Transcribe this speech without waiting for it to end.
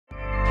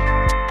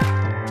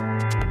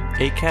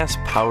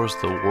Acast powers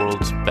the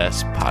world's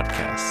best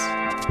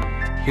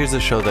podcasts. Here's a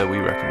show that we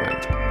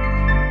recommend.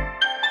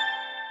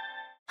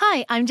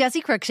 Hi, I'm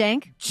Jessie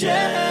Cruikshank. Jessie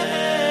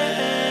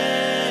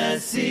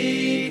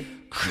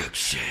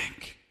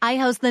Cruikshank. I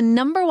host the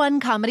 #1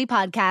 comedy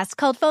podcast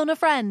called Phone a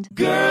Friend.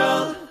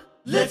 Girl,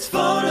 let's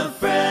phone a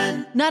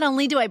friend. Not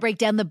only do I break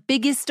down the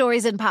biggest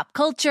stories in pop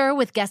culture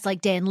with guests like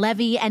Dan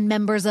Levy and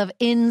members of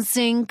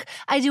NSYNC,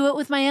 I do it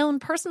with my own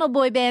personal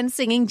boy band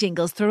singing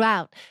jingles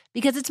throughout.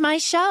 Because it's my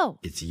show.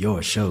 It's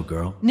your show,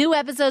 girl. New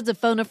episodes of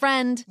Phone a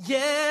Friend.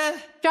 Yeah.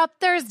 Drop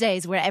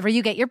Thursdays wherever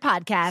you get your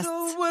podcasts.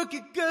 So work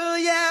it, girl,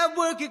 yeah,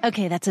 work it.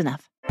 Okay, that's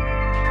enough.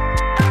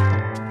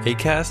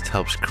 Acast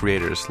helps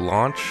creators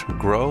launch,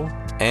 grow,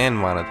 and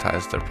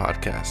monetize their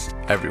podcasts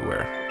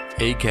everywhere.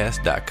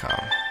 Acast.com.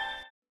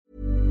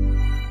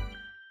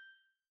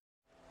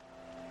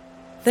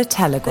 The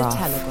Telegraph.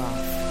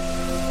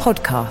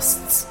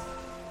 Podcasts.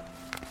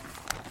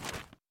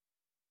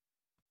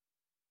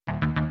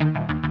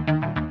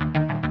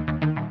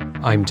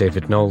 I'm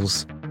David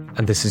Knowles,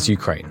 and this is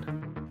Ukraine,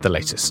 the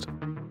latest.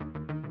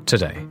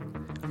 Today,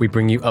 we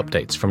bring you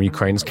updates from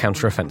Ukraine's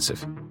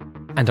counter-offensive,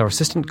 and our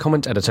assistant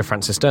comment editor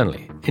Francis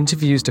Durnley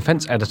interviews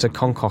defence editor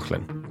Con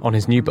Coughlin on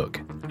his new book,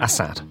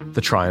 Assad,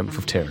 The Triumph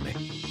of Tyranny.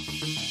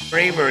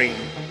 Bravery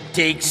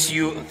takes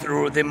you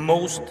through the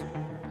most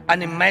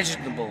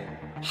unimaginable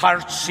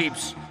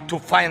hardships to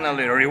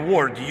finally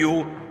reward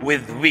you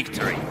with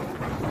victory.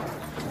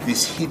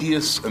 This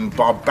hideous and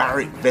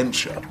barbaric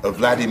venture of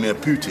Vladimir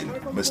Putin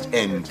must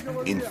end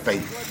in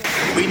failure.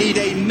 We need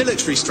a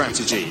military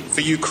strategy for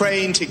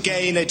Ukraine to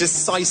gain a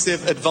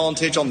decisive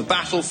advantage on the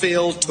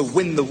battlefield, to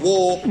win the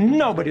war.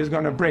 Nobody's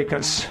going to break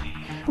us.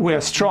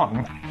 We're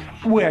strong.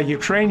 We're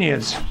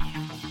Ukrainians.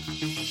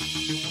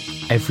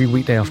 Every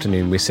weekday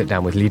afternoon, we sit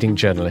down with leading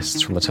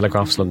journalists from the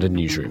Telegraph's London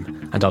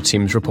newsroom and our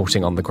teams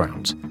reporting on the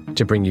ground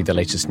to bring you the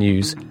latest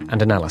news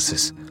and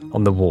analysis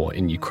on the war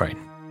in Ukraine.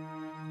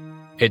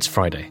 It's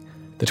Friday,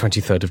 the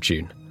 23rd of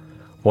June,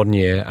 1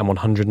 year and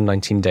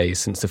 119 days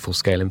since the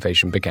full-scale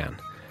invasion began.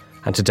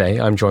 And today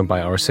I'm joined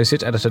by our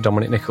associate editor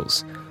Dominic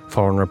Nichols,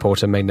 foreign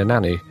reporter Maina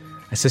Nanu,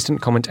 assistant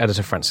comment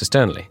editor Francis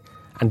Durnley,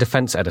 and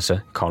defence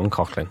editor Con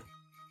Coughlin.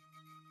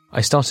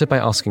 I started by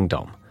asking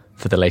Dom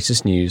for the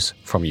latest news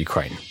from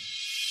Ukraine.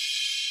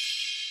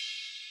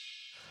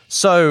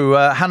 So,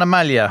 Hanna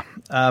Maliar,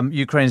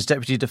 Ukraine's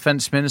Deputy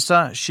Defence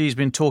Minister, she's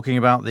been talking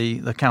about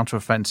the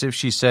counter-offensive.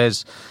 She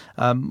says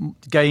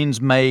gains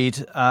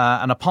made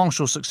and a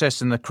partial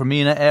success in the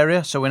Crimea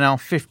area. So we're now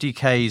 50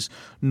 k's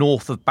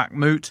north of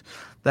Bakhmut.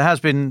 There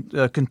has been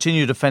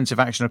continued offensive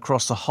action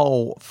across the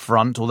whole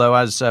front, although,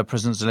 as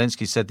President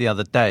Zelensky said the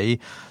other day,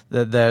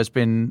 that there's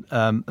been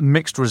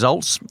mixed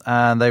results,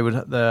 and they would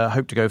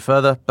hope to go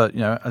further. But,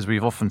 as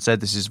we've often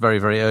said, this is very,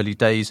 very early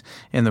days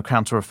in the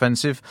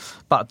counter-offensive.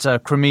 But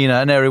Crimea,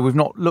 an area we've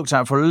not looked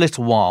at for a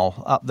little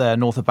while, up there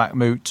north of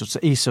Bakhmut, to the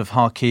east of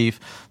Kharkiv,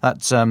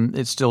 that's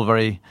it's still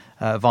very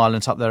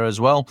violent up there as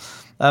well.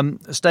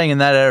 Staying in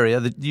that area,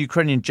 the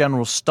Ukrainian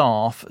General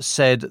Staff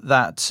said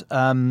that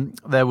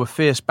there were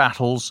fierce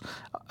battles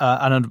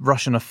and a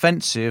Russian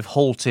offensive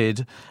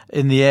halted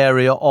in the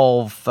area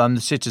of the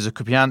cities of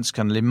Kupiansk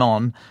and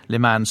Liman,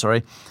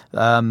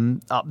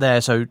 up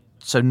there. So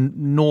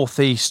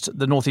northeast,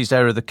 the northeast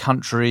area of the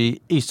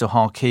country, east of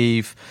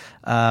Kharkiv,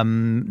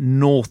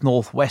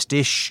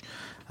 northwest-ish,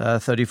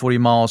 30-40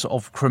 miles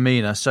of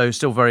Crimea. So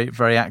still very,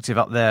 very active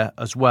up there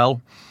as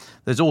well.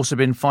 There's also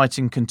been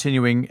fighting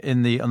continuing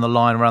on the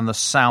line around the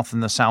south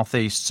and the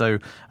southeast. So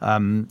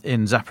in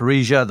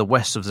Zaporizhia, the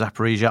west of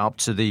Zaporizhia, up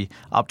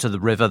to the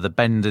river, the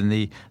bend in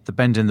the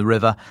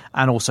river,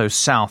 and also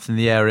south in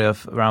the area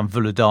around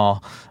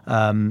Vuhledar,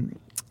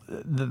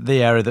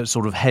 the area that's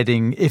sort of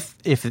heading, if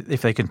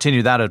they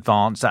continue that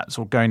advance, that's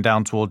sort of going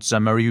down towards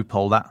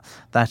Mariupol,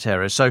 that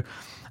area. So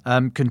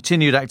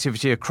continued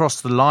activity across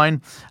the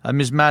line.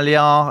 Ms.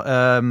 Maliar,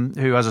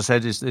 who, as I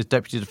said, is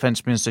Deputy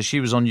Defence Minister, she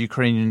was on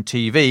Ukrainian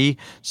TV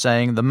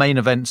saying the main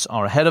events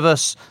are ahead of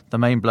us. The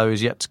main blow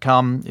is yet to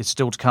come. It's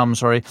still to come,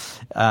 sorry.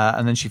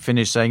 And then she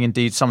finished saying,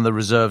 indeed, some of the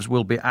reserves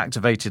will be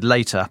activated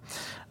later.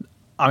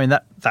 I mean,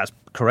 that's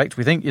correct.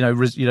 We think, you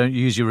don't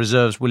use your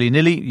reserves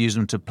willy-nilly. Use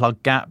them to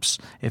plug gaps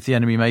if the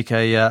enemy make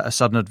a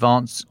sudden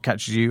advance,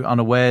 catches you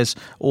unawares,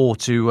 or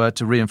to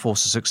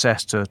reinforce a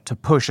success, to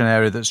push an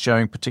area that's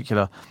showing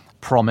particular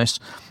promise.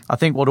 I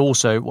think what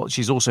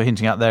she's also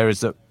hinting at there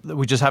is that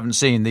we just haven't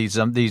seen these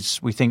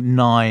we think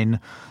 9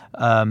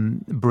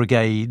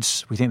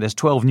 brigades. We think there's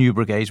 12 new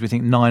brigades. We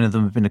think 9 of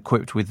them have been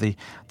equipped with the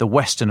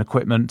Western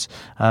equipment,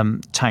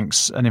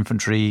 tanks and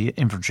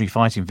infantry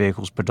fighting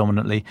vehicles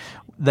predominantly.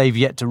 They've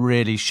yet to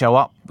really show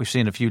up. We've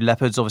seen a few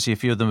Leopards. Obviously, a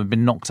few of them have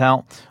been knocked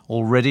out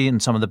already,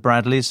 and some of the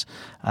Bradleys.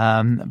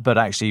 But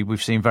actually,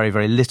 we've seen very,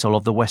 very little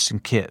of the Western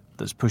kit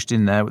that's pushed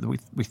in there.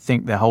 We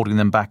think they're holding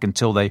them back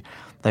until they've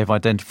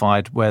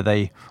identified where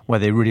they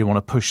really want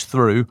to push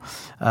through.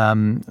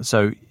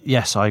 So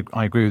yes, I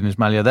agree with Ms.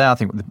 Maliar there. I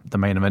think the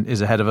main event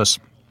is ahead of us,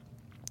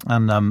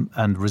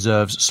 and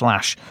reserves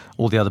 /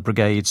 all the other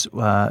brigades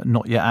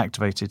not yet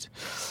activated.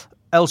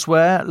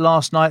 Elsewhere,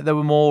 last night there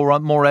were more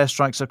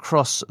airstrikes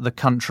across the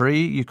country.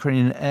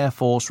 Ukrainian Air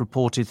Force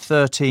reported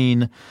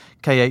 13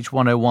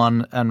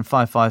 Kh-101 and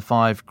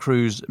 555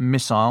 cruise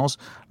missiles.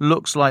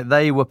 Looks like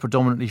they were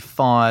predominantly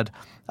fired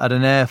at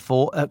an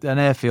airfield,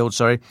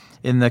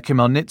 in the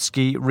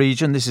Khmelnytsky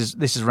region. This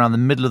is around the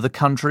middle of the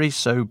country,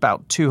 so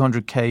about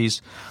 200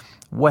 k's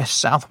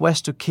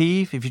southwest of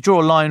Kyiv. If you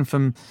draw a line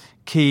from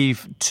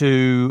Kyiv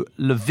to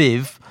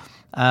Lviv,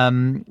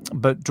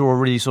 but draw a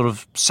really sort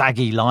of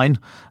saggy line,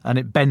 and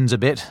it bends a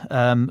bit,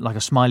 like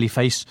a smiley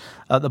face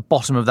at the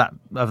bottom of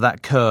that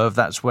curve.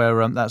 That's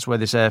where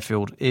this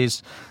airfield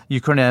is.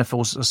 Ukrainian Air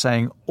Force are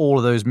saying all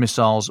of those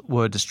missiles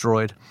were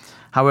destroyed.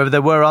 However,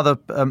 there were other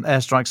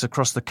airstrikes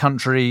across the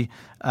country,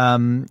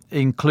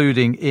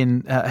 including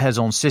in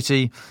Kherson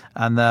City,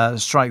 and the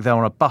strike there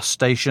on a bus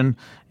station,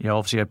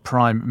 obviously a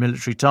prime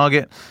military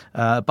target.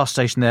 A bus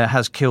station there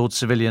has killed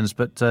civilians,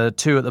 but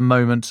 2 at the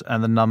moment,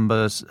 and the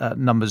numbers,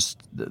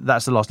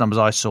 that's the last numbers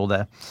I saw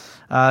there.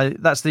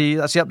 That's the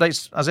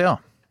updates as they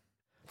are.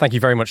 Thank you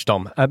very much,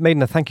 Dom.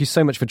 Maidana, thank you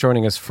so much for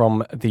joining us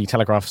from the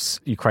Telegraph's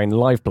Ukraine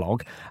live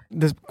blog.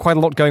 There's quite a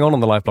lot going on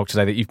the live blog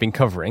today that you've been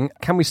covering.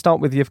 Can we start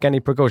with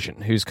Yevgeny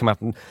Prigozhin, who's come out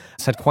and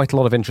said quite a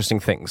lot of interesting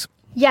things?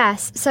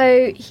 Yes,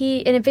 so he,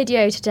 in a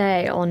video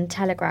today on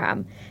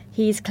Telegram,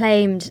 he's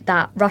claimed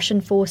that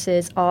Russian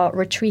forces are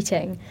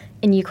retreating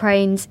in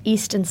Ukraine's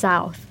east and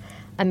south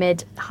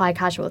amid high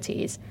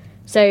casualties.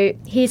 So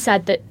he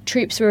said that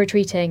troops were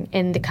retreating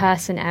in the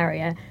Kherson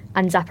area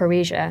and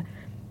Zaporizhia.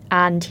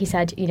 And he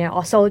said,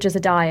 our soldiers are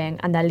dying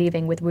and they're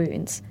leaving with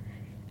wounds.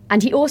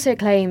 And he also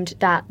claimed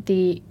that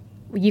the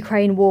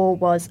Ukraine war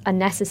was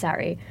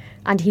unnecessary.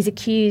 And he's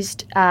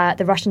accused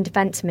the Russian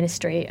Defense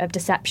Ministry of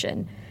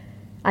deception.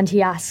 And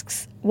he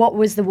asks, what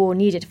was the war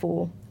needed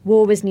for?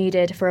 War was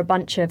needed for a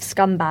bunch of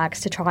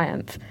scumbags to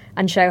triumph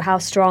and show how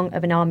strong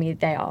of an army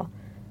they are.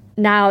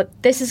 Now,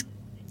 this is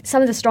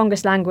some of the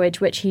strongest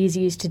language which he's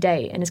used to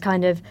date, and is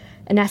kind of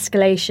an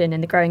escalation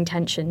in the growing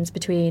tensions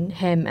between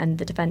him and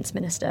the Defence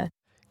Minister.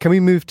 Can we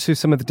move to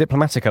some of the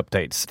diplomatic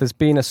updates? There's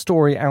been a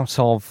story out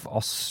of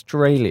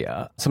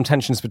Australia, some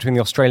tensions between the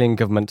Australian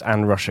government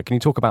and Russia. Can you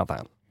talk about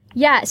that?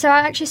 Yeah, so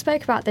I actually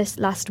spoke about this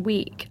last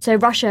week. So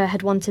Russia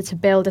had wanted to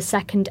build a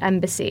second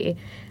embassy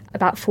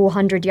about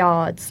 400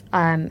 yards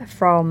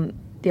from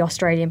the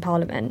Australian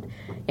Parliament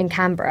in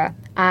Canberra.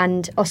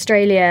 And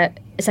Australia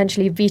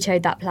essentially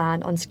vetoed that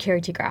plan on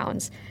security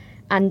grounds.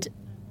 And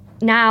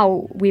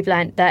now we've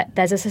learnt that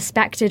there's a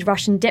suspected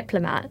Russian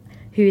diplomat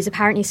who's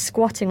apparently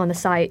squatting on the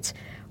site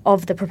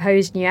of the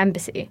proposed new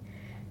embassy.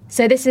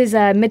 So this is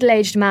a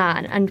middle-aged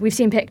man, and we've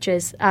seen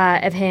pictures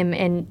of him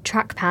in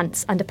track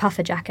pants and a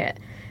puffer jacket,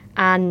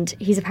 and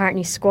he's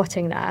apparently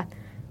squatting there.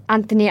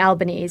 Anthony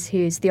Albanese,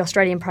 who's the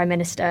Australian Prime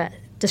Minister,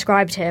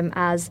 described him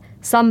as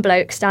some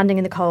bloke standing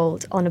in the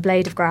cold on a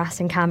blade of grass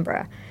in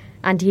Canberra,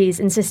 and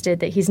he's insisted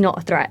that he's not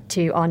a threat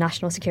to our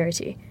national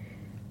security.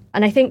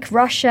 And I think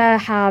Russia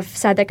have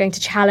said they're going to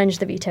challenge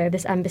the veto of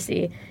this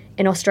embassy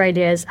in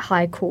Australia's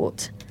High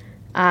Court.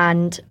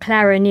 And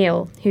Claire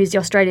O'Neill, who's the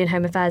Australian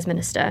Home Affairs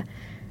Minister,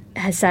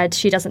 has said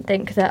she doesn't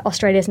think that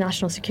Australia's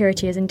national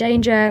security is in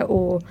danger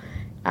or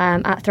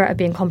at threat of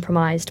being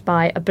compromised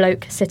by a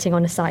bloke sitting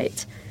on a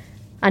site.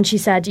 And she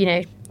said,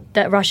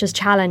 that Russia's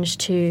challenge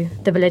to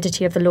the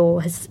validity of the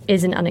law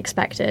isn't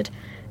unexpected,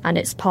 and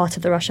it's part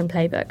of the Russian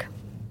playbook.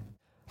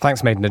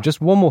 Thanks, Maidana. Just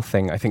one more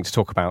thing I think to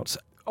talk about.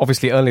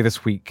 Obviously, earlier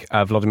this week,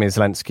 Volodymyr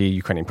Zelensky,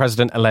 Ukrainian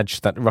president,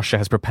 alleged that Russia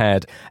has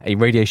prepared a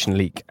radiation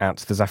leak at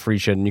the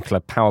Zaporizhia nuclear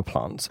power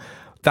plant.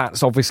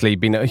 That's obviously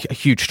been a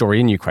huge story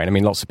in Ukraine. I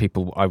mean, lots of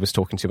people I was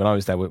talking to when I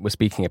was there were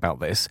speaking about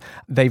this.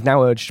 They've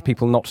now urged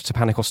people not to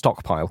panic or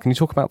stockpile. Can you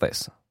talk about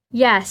this?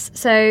 Yes.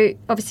 So,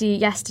 obviously,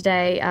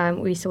 yesterday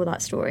we saw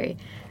that story.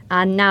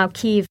 And now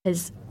Kyiv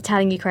is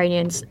telling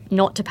Ukrainians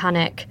not to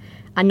panic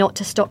and not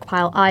to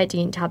stockpile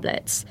iodine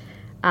tablets.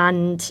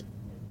 And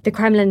the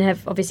Kremlin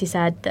have obviously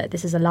said that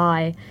this is a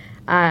lie,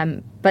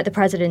 but the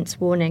president's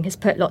warning has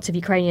put lots of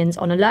Ukrainians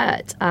on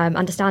alert,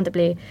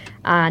 understandably.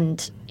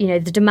 And, the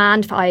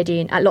demand for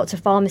iodine at lots of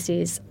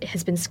pharmacies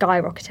has been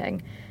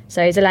skyrocketing.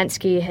 So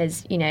Zelensky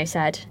has,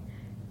 said,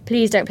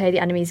 please don't play the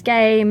enemy's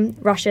game.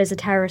 Russia is a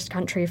terrorist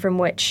country from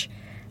which,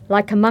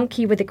 like a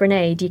monkey with a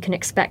grenade, you can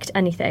expect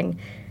anything,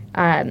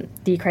 the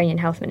Ukrainian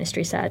health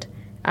ministry said.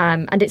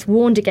 And it's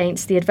warned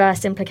against the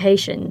adverse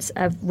implications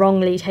of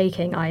wrongly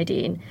taking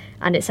iodine,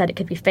 and it said it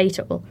could be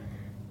fatal.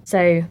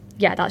 So,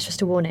 yeah, that's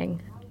just a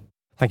warning.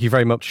 Thank you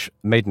very much,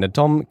 Maidana.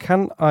 Dom,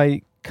 can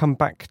I come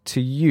back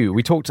to you?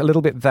 We talked a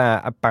little bit there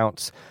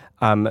about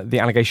the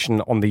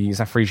allegation on the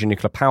Zaporizhia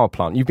nuclear power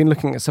plant. You've been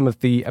looking at some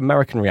of the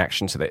American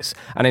reaction to this,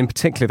 and in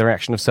particular the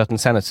reaction of certain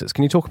senators.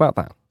 Can you talk about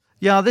that?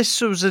 Yeah, this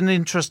was an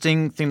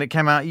interesting thing that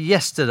came out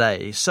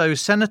yesterday. So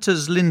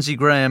Senators Lindsey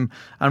Graham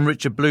and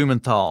Richard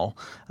Blumenthal,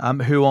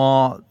 who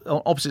are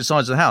on opposite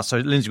sides of the House. So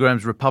Lindsey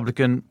Graham's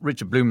Republican,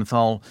 Richard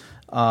Blumenthal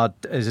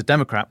is a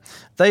Democrat.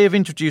 They have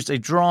introduced a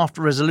draft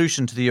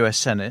resolution to the US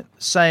Senate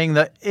saying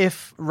that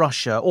if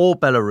Russia or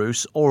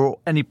Belarus or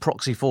any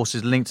proxy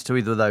forces linked to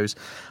either of those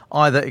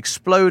either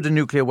explode a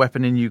nuclear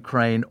weapon in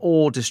Ukraine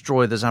or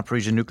destroy the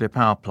Zaporizhzhia nuclear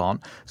power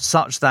plant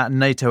such that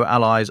NATO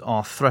allies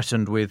are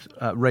threatened with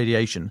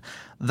radiation,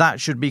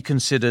 that should be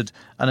considered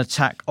an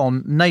attack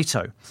on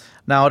NATO.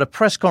 Now, at a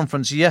press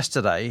conference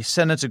yesterday,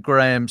 Senator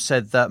Graham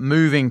said that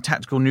moving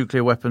tactical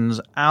nuclear weapons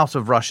out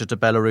of Russia to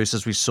Belarus,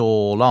 as we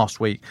saw last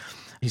week,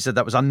 he said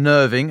that was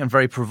unnerving and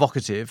very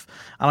provocative.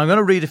 And I'm going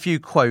to read a few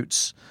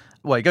quotes.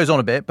 Well, it goes on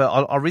a bit, but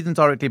I'll read them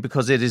directly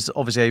because it is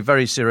obviously a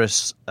very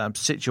serious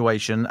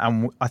situation,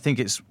 and I think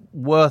it's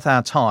worth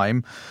our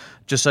time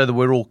just so that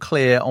we're all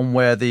clear on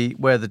where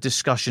the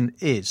discussion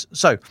is.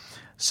 So,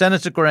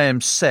 Senator Graham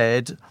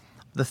said,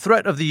 the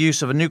threat of the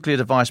use of a nuclear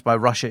device by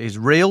Russia is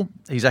real.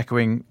 He's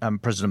echoing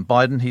President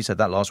Biden. He said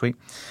that last week.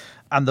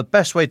 And the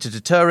best way to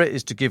deter it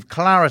is to give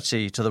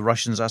clarity to the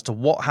Russians as to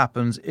what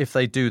happens if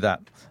they do that.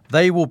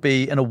 They will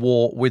be in a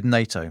war with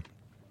NATO.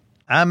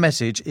 Our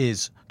message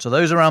is to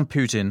those around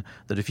Putin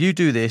that if you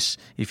do this,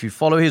 if you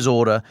follow his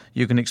order,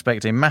 you can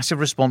expect a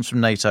massive response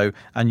from NATO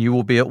and you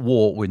will be at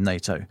war with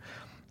NATO.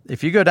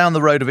 If you go down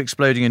the road of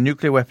exploding a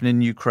nuclear weapon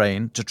in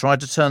Ukraine to try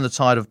to turn the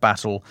tide of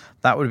battle,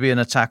 that would be an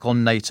attack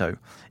on NATO.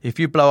 If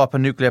you blow up a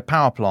nuclear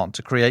power plant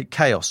to create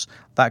chaos,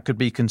 that could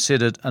be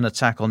considered an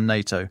attack on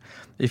NATO.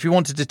 If you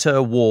want to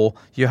deter war,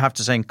 you have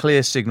to send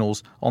clear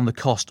signals on the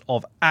cost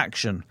of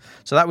action.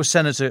 So that was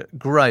Senator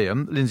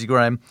Graham, Lindsey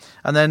Graham.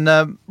 And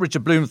then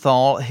Richard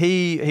Blumenthal,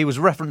 he was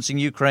referencing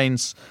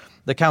Ukraine's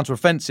the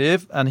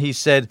counteroffensive, and he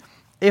said,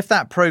 if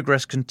that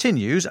progress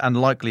continues,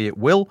 and likely it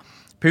will,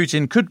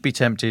 Putin could be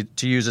tempted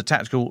to use a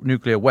tactical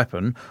nuclear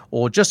weapon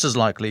or, just as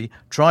likely,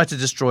 try to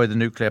destroy the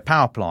nuclear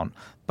power plant.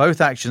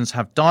 Both actions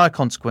have dire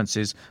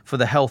consequences for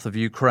the health of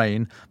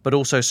Ukraine, but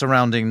also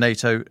surrounding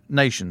NATO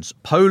nations.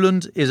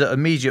 Poland is at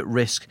immediate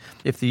risk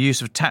if the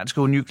use of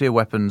tactical nuclear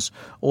weapons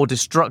or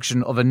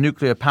destruction of a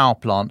nuclear power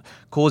plant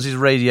causes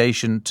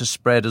radiation to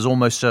spread, as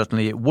almost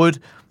certainly it would,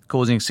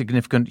 causing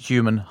significant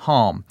human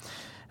harm.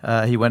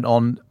 He went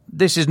on,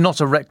 this is not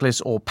a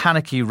reckless or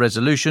panicky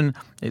resolution.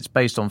 It's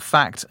based on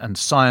fact and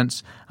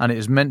science, and it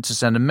is meant to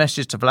send a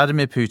message to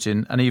Vladimir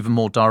Putin and even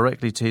more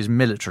directly to his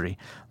military.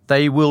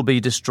 They will be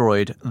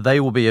destroyed. They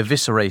will be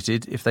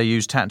eviscerated if they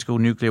use tactical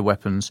nuclear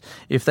weapons,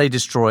 if they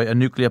destroy a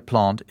nuclear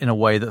plant in a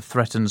way that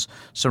threatens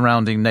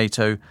surrounding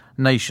NATO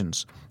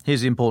nations.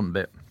 Here's the important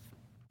bit.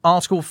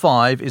 Article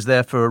 5 is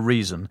there for a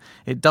reason.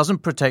 It doesn't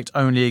protect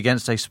only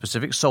against a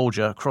specific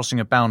soldier crossing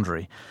a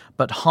boundary,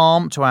 but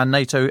harm to our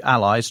NATO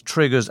allies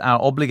triggers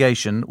our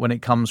obligation when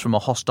it comes from a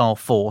hostile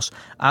force,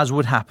 as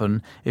would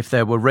happen if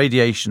there were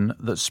radiation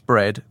that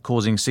spread,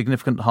 causing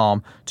significant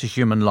harm to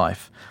human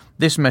life.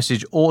 This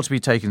message ought to be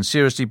taken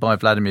seriously by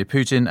Vladimir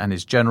Putin and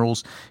his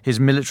generals. His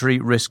military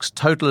risks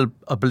total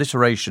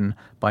obliteration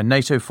by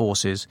NATO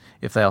forces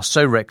if they are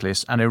so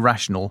reckless and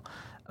irrational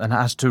and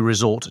has to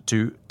resort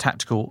to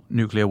tactical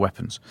nuclear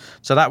weapons.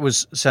 So that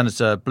was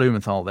Senator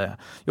Blumenthal there.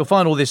 You'll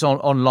find all this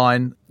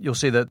online. You'll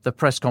see that the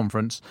press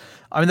conference.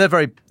 I mean, they're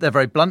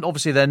very blunt.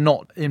 Obviously, they're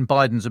not in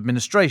Biden's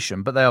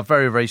administration, but they are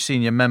very, very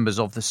senior members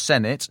of the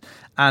Senate.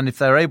 And if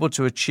they're able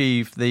to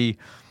achieve the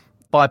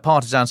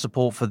bipartisan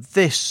support for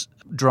this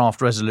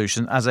draft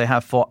resolution, as they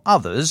have for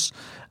others,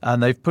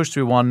 and they've pushed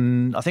through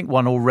one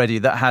already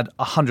that had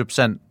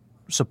 100%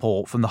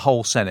 support from the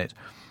whole Senate.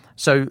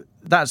 So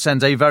that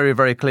sends a very,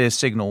 very clear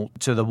signal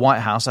to the White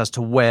House as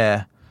to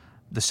where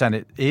the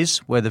Senate is,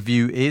 where the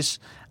view is.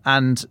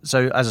 And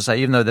so, as I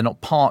say, even though they're not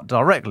part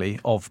directly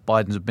of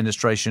Biden's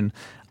administration,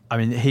 I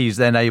mean, he's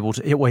then able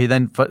to. Well, he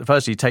then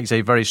firstly takes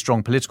a very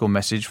strong political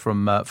message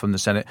from the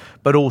Senate,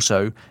 but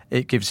also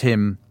it gives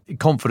him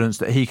confidence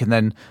that he can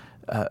then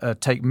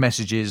take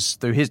messages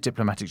through his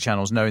diplomatic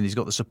channels, knowing he's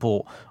got the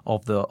support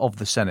of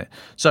the Senate.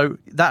 So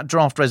that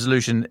draft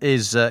resolution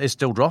is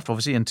still draft,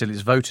 obviously, until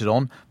it's voted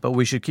on. But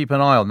we should keep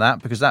an eye on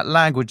that, because that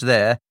language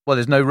there, well,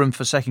 there's no room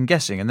for second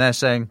guessing, and they're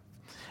saying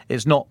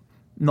it's not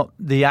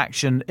the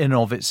action in and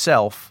of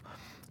itself,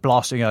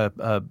 blasting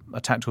a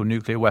tactical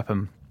nuclear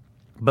weapon,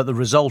 but the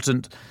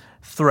resultant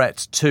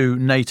threat to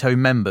NATO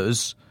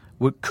members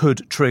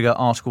could trigger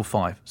Article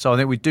 5. So I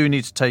think we do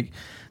need to take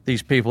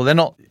these people.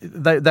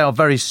 They are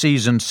very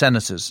seasoned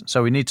senators,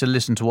 so we need to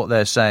listen to what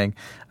they're saying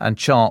and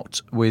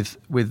chart with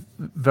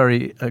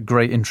very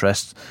great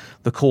interest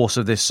the course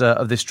of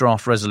this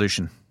draft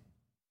resolution.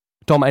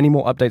 Dom, any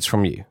more updates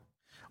from you?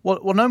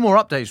 Well, no more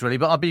updates really,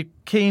 but I'd be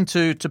keen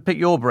to pick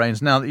your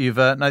brains now that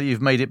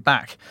you've made it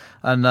back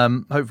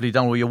and hopefully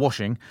done all your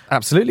washing.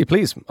 Absolutely,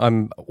 please.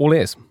 I'm all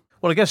ears.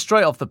 Well, I guess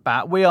straight off the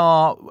bat, we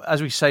are,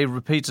 as we say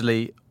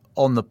repeatedly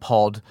on the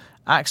pod,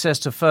 access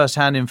to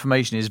first-hand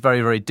information is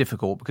very, very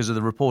difficult because of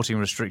the reporting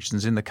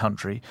restrictions in the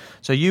country.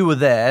 So you were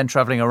there and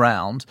travelling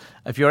around.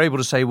 If you're able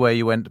to say where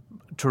you went,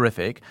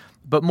 terrific.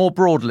 But more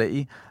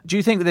broadly, do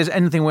you think that there's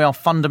anything we are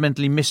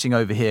fundamentally missing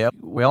over here?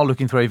 We are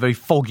looking through a very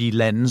foggy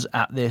lens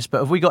at this, but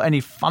have we got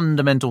any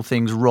fundamental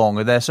things wrong?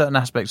 Are there certain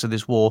aspects of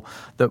this war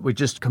that we're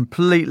just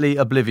completely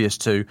oblivious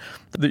to,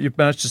 that you've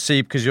managed to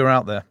see because you're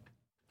out there?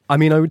 I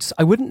mean,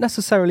 I wouldn't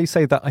necessarily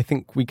say that I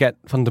think we get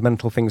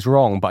fundamental things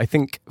wrong, but I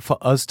think for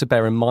us to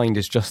bear in mind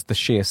is just the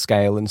sheer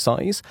scale and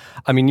size.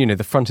 I mean,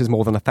 the front is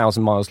more than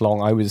 1,000 miles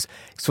long. I was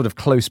sort of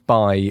close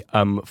by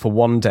for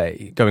one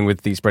day, going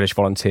with these British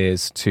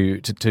volunteers to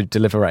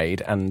deliver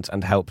aid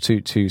and help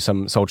to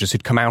some soldiers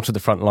who'd come out of the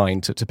front line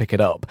to pick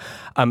it up.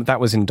 That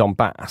was in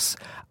Donbass.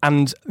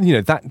 And,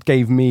 that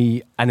gave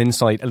me an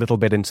insight a little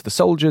bit into the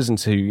soldiers,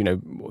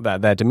 into,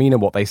 their demeanour,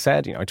 what they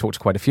said. I talked to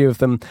quite a few of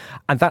them.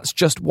 And that's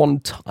just one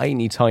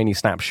tiny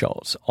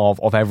snapshot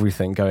of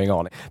everything going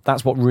on.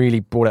 That's what really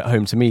brought it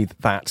home to me,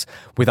 that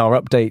with our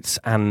updates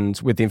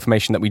and with the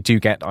information that we do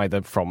get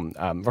either from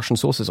Russian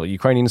sources or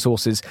Ukrainian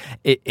sources,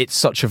 it's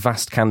such a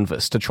vast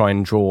canvas to try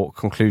and draw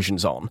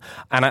conclusions on.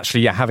 And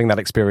actually, having that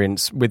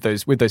experience with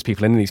those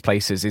people in these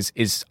places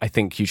is I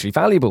think, hugely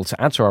valuable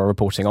to add to our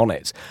reporting on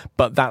it.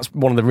 But that's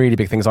one of the really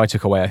big things I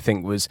took away, I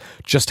think, was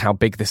just how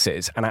big this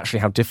is and actually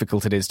how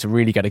difficult it is to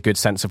really get a good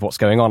sense of what's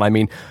going on. I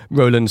mean,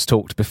 Roland's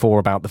talked before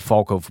about the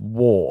fog of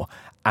war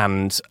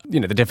and,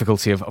 the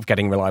difficulty of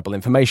getting reliable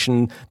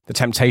information, the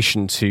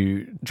temptation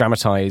to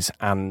dramatise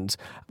and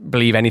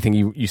believe anything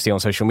you see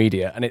on social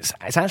media. And it's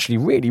actually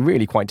really,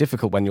 really quite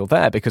difficult when you're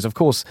there because, of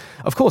course,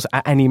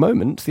 at any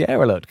moment, the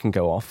air alert can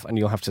go off and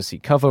you'll have to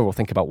seek cover or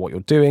think about what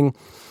you're doing.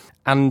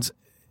 And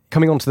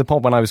coming onto the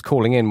pod when I was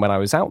calling in when I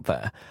was out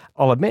there,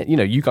 I'll admit,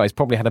 you guys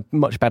probably had a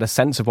much better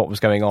sense of what was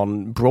going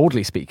on,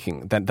 broadly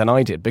speaking, than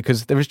I did,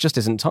 because there just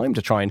isn't time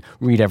to try and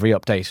read every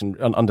update and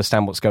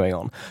understand what's going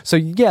on. So,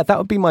 that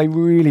would be my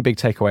really big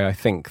takeaway, I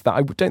think, that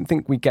I don't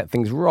think we get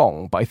things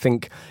wrong, but I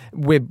think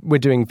we're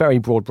doing very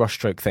broad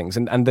brushstroke things,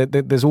 and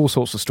there's all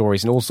sorts of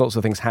stories and all sorts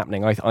of things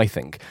happening, I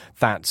think,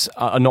 that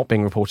are not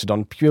being reported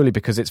on purely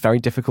because it's very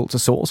difficult to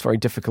source, very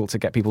difficult to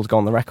get people to go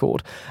on the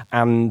record,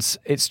 and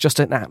it's just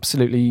an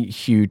absolutely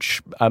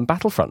huge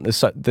battlefront.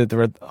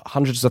 There are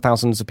hundreds of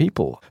thousands of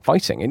people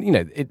fighting,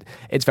 and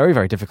it's very,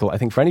 very difficult, I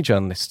think, for any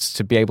journalists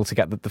to be able to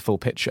get the full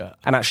picture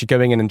and actually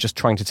going in and just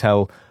trying to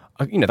tell.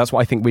 That's what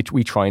I think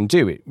we try and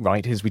do it,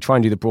 right, is we try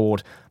and do the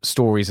broad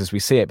stories as we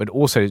see it, but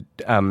also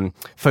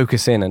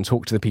focus in and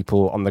talk to the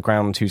people on the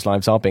ground whose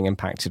lives are being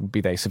impacted,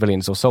 be they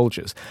civilians or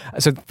soldiers.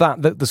 So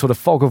that the sort of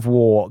fog of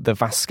war, the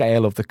vast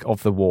scale of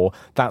the war,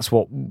 that's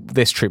what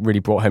this trip really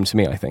brought home to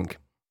me, I think.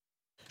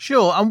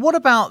 Sure. And what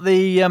about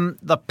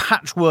the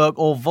patchwork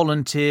of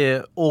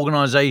volunteer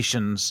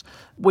organisations?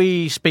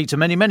 We speak to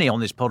many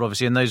on this pod,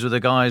 obviously, and those were the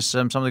guys,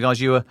 some of the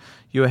guys you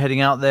were heading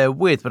out there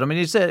with. But I mean,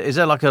 is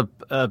there like a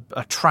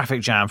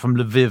traffic jam from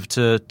Lviv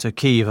to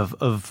Kyiv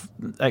of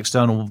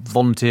external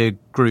volunteer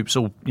groups,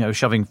 all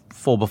shoving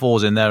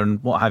 4x4s in there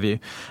and what have you?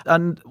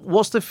 And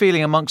what's the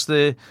feeling amongst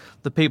the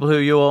people who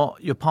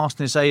you're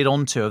passing this aid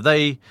on to? Have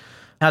they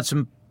had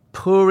some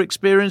poor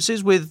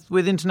experiences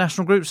with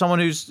international groups, someone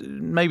who's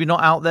maybe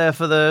not out there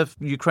for the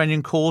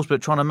Ukrainian cause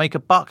but trying to make a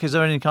buck? Is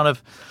there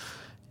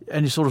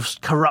any sort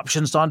of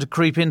corruption starting to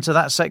creep into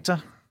that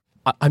sector?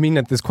 I mean,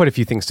 there's quite a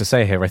few things to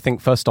say here. I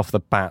think first off the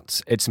bat,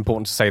 it's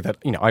important to say that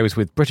I was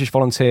with British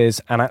volunteers,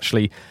 and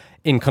actually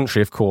in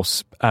country, of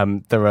course,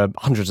 there are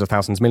hundreds of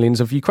thousands, millions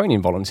of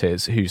Ukrainian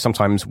volunteers who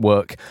sometimes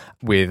work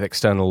with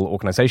external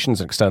organisations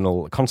and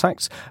external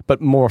contacts, but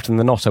more often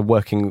than not are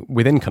working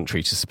within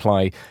country to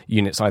supply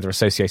units either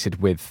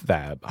associated with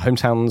their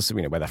hometowns,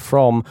 where they're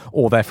from,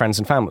 or their friends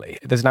and family.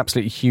 There's an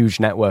absolutely huge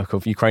network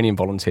of Ukrainian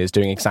volunteers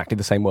doing exactly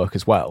the same work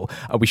as well.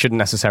 We shouldn't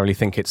necessarily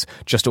think it's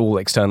just all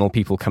external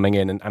people coming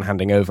in and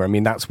handing over. I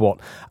mean, that's what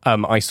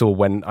I saw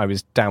when I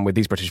was down with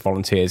these British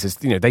volunteers is,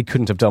 they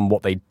couldn't have done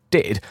what they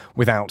did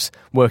without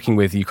working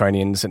with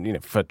Ukrainians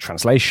and for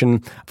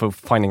translation, for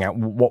finding out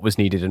what was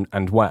needed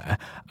and where.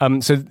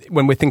 So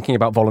when we're thinking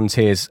about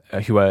volunteers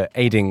who are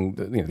aiding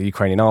the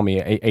Ukrainian army,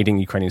 aiding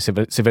Ukrainian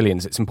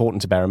civilians, it's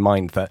important to bear in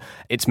mind that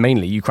it's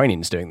mainly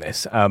Ukrainians doing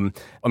this. I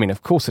mean,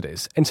 of course it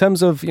is. In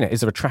terms of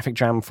is there a traffic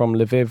jam from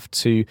Lviv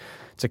to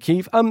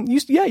Kyiv?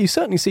 You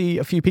certainly see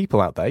a few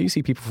people out there. You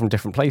see people from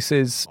different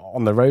places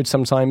on the road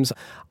sometimes.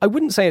 I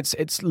wouldn't say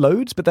it's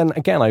loads, but then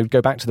again, I would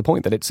go back to the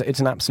point that it's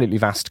an absolutely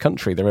vast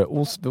country. There are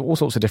all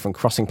sorts of different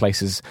crossing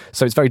places,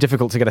 so it's very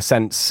difficult to get a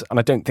sense, and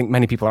I don't think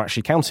many people are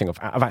actually counting of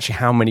actually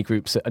how many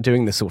groups are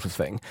doing this sort of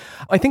thing.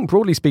 I think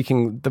broadly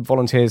speaking, the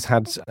volunteers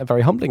had a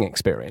very humbling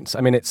experience.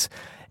 I mean, it's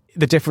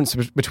the difference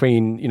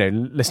between,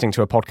 listening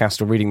to a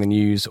podcast or reading the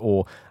news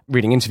or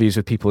reading interviews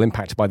with people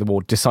impacted by the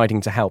war,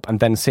 deciding to help, and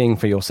then seeing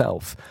for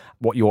yourself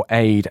what your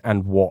aid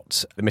and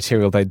what the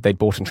material they'd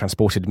bought and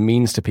transported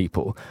means to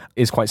people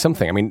is quite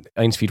something. I mean,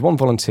 I interviewed one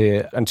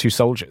volunteer and two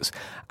soldiers,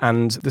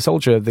 and the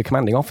soldier, the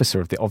commanding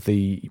officer of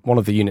the one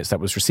of the units that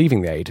was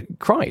receiving the aid,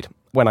 cried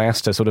when I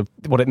asked her sort of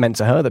what it meant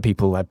to her that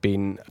people had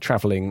been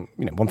travelling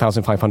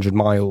 1,500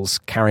 miles,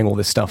 carrying all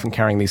this stuff and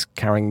carrying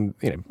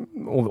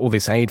all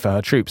this aid for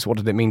her troops. What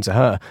did it mean to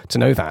her to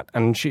know that?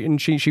 And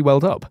she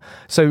welled up.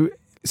 So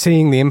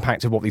seeing the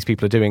impact of what these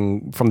people are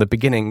doing from the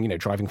beginning,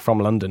 driving from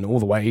London all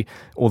the way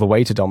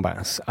to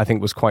Donbass, I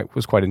think was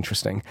quite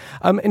interesting.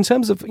 In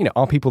terms of,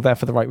 are people there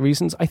for the right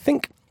reasons? I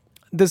think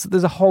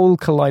there's a whole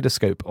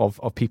kaleidoscope of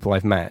people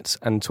I've met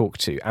and talked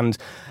to, and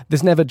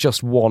there's never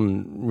just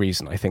one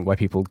reason, I think, why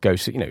people go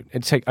to,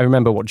 I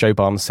remember what Joe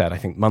Barnes said, I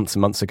think months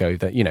and months ago,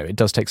 that, it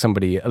does take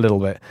somebody a little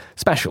bit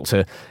special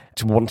to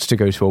want to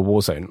go to a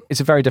war zone.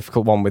 It's a very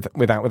difficult one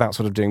without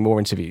sort of doing more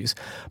interviews,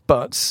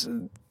 but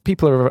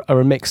people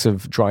are a mix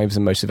of drives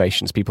and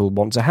motivations. People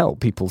want to help.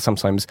 People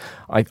sometimes,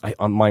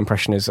 my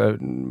impression is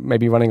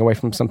maybe running away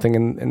from something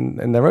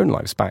in their own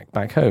lives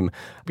back home.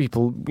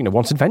 People,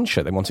 want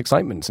adventure. They want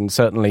excitement. And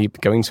certainly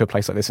going to a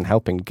place like this and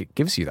helping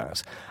gives you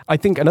that. I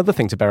think another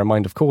thing to bear in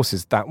mind, of course,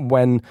 is that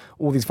when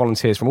all these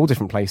volunteers from all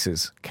different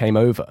places came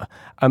over,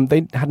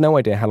 they had no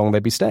idea how long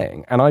they'd be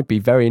staying. And I'd be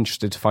very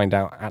interested to find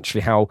out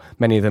actually how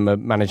many of them are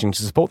managing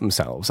to support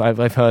themselves.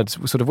 I've heard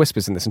sort of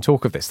whispers in this and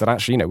talk of this, that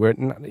actually, we're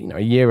a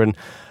year and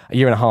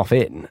a half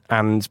in,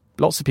 and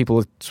lots of people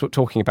are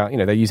talking about,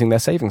 they're using their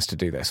savings to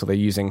do this, or they're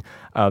using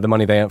the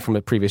money they earned from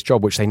a previous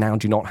job, which they now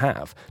do not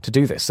have, to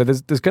do this. So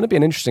there's going to be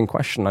an interesting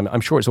question,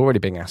 I'm sure it's already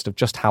being asked, of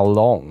just how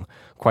long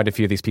quite a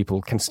few of these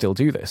people can still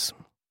do this.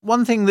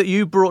 One thing that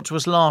you brought to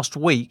us last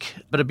week,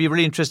 but I'd be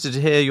really interested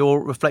to hear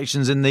your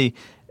reflections in the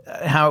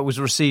how it was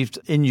received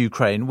in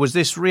Ukraine, was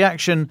this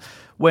reaction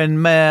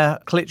when Mayor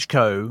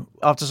Klitschko,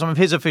 after some of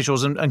his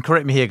officials, and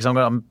correct me here because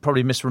I'm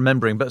probably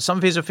misremembering, but some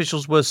of his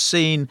officials were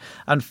seen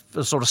and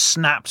sort of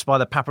snapped by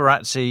the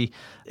paparazzi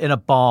in a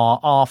bar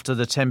after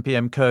the 10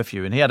 p.m.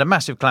 curfew. And he had a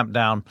massive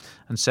clampdown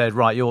and said,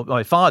 right,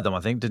 I fired them,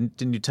 I think,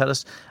 didn't you tell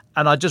us?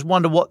 And I just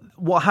wonder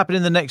what happened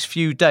in the next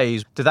few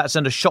days. Did that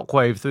send a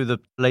shockwave through the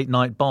late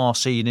night bar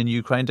scene in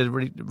Ukraine? Did it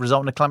really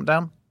result in a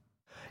clampdown?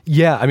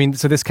 Yeah, I mean,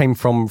 so this came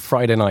from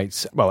Friday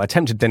night,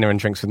 attempted dinner and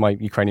drinks with my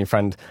Ukrainian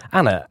friend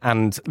Anna,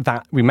 and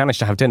that we managed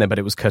to have dinner, but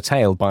it was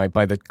curtailed by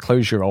the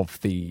closure of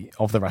the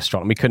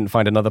restaurant, and we couldn't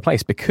find another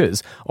place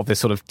because of this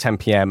sort of 10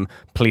 p.m.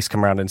 police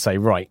come around and say,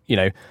 right,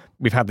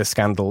 we've had this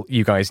scandal.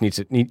 You guys need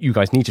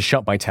to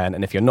shut by 10,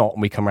 and if you're not,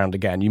 and we come around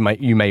again, you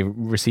may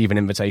receive an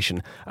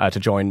invitation to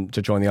join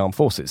the armed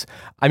forces.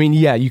 I mean,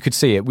 yeah, you could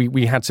see it.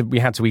 We had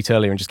to eat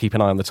earlier and just keep an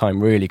eye on the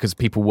time, really, because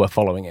people were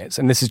following it.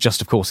 And this is just,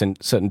 of course, in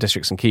certain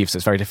districts in Kyiv, so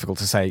it's very difficult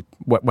to say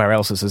where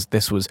else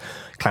this was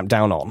clamped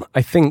down on.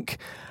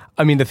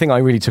 I mean, the thing I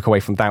really took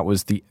away from that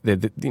was the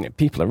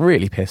people are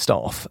really pissed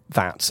off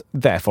that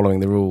they're following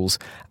the rules,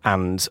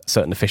 and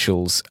certain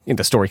officials,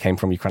 the story came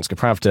from Ukrainska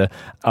Pravda,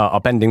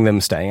 are bending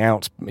them, staying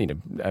out,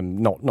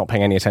 not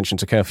paying any attention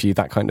to curfew,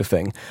 that kind of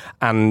thing.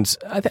 And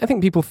I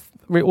think people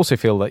also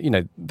feel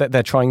that that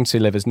they're trying to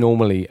live as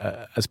normally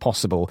as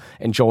possible,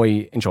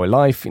 enjoy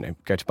life,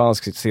 go to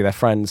bars, see their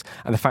friends,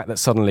 and the fact that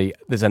suddenly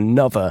there's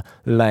another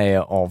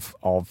layer of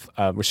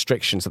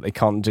restrictions that they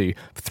can't do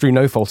through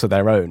no fault of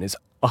their own is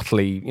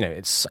utterly,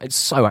 it's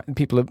so,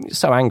 people are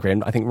so angry,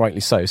 and I think rightly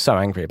so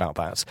angry about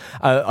that.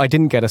 I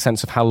didn't get a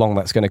sense of how long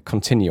that's going to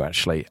continue,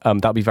 actually.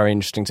 That'd be very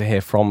interesting to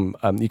hear from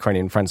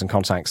Ukrainian friends and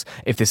contacts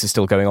if this is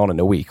still going on in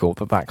a week or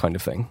that kind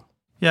of thing.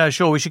 Yeah,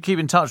 sure. We should keep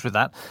in touch with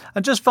that.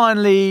 And just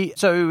finally,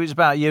 so it was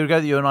about a year ago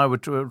that you and I were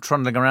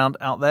trundling around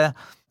out there.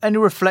 Any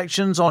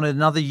reflections on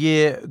another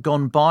year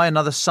gone by,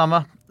 another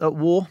summer at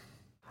war?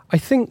 I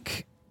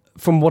think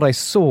from what I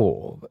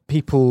saw,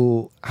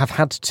 people have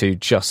had to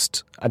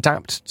just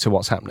adapt to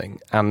what's happening.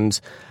 And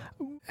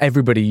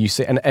everybody you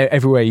see, and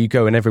everywhere you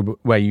go and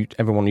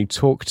everyone you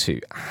talk to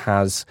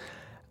has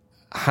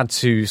had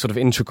to sort of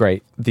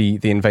integrate the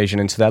invasion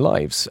into their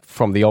lives,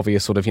 from the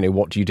obvious sort of,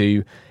 what do you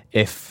do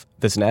if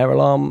there's an air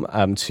alarm,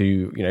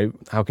 to,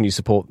 how can you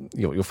support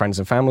your friends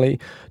and family,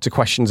 to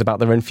questions about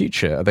their own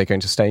future. Are they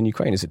going to stay in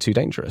Ukraine? Is it too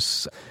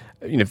dangerous?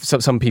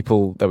 Some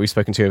people that we've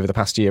spoken to over the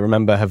past year,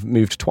 remember, have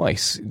moved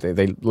twice.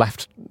 They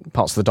left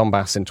parts of the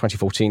Donbass in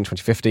 2014,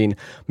 2015,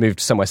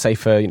 moved somewhere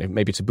safer,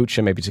 maybe to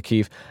Bucha, maybe to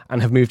Kyiv,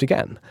 and have moved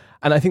again.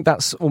 And I think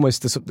that's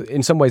almost,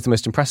 in some ways, the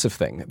most impressive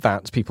thing,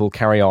 that people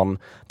carry on,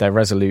 they're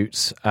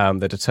resolute,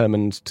 they're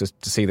determined to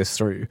see this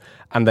through,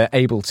 and they're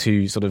able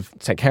to sort of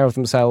take care of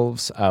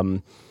themselves,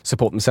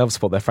 support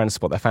their friends,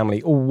 support their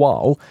family, all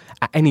while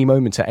at any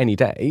moment, at any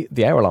day,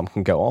 the air alarm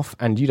can go off,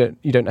 and you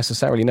don't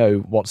necessarily know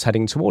what's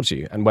heading towards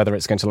you, and whether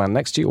it's going to land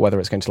next to you or whether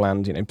it's going to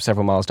land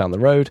several miles down the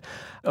road.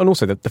 And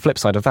also the flip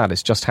side of that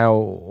is just how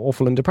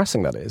awful and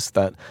depressing that is,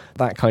 that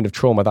kind of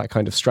trauma, that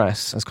kind of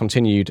stress has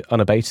continued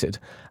unabated,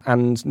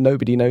 and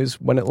nobody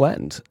knows when it'll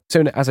end.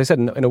 So as I said,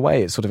 in a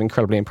way, it's sort of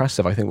incredibly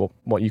impressive, I think,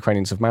 what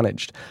Ukrainians have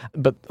managed.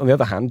 But on the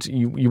other hand,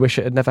 you wish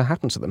it had never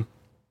happened to them.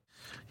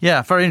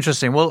 Yeah, very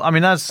interesting. Well, I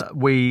mean, as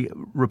we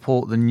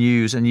report the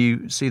news and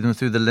you see them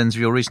through the lens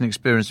of your recent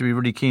experience, you'd be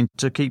really keen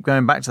to keep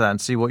going back to that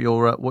and see what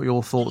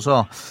your thoughts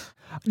are.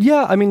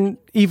 Yeah, I mean,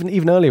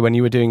 even earlier when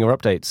you were doing your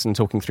updates and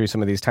talking through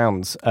some of these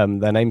towns,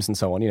 their names and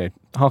so on,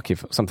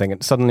 Kharkiv or something,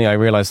 and suddenly I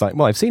realised,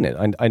 well, I've seen it.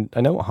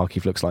 I know what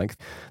Kharkiv looks like.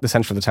 The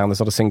centre of the town, there's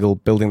not a single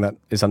building that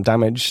is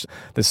undamaged.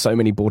 There's so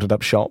many boarded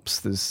up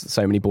shops. There's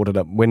so many boarded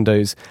up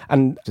windows.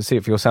 And to see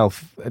it for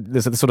yourself,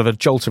 there's a sort of a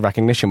jolt of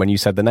recognition when you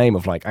said the name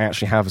of, I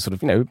actually have a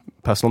sort of,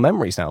 personal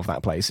memories now of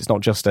that place. It's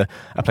not just a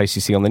place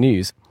you see on the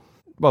news.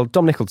 Well,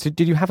 Dom Nichols,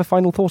 did you have a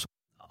final thought?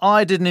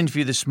 I did an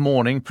interview this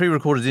morning,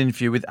 pre-recorded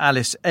interview with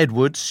Alice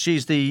Edwards.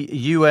 She's the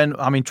UN,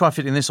 try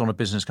fitting this on a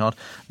business card,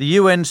 the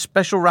UN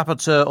Special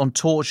Rapporteur on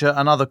Torture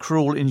and Other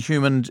Cruel,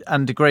 Inhuman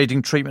and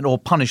Degrading Treatment or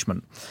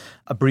Punishment,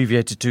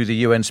 abbreviated to the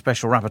UN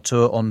Special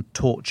Rapporteur on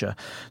Torture.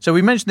 So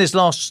we mentioned this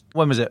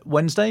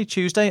Wednesday,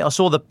 Tuesday? I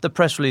saw the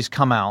press release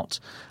come out.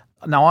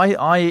 Now,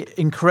 I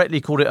incorrectly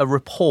called it a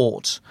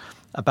report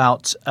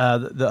about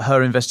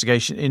her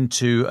investigation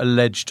into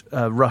alleged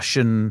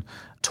Russian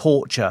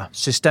torture,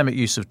 systemic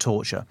use of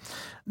torture.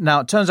 Now,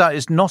 it turns out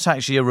it's not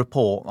actually a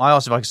report. I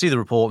asked if I could see the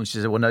report, and she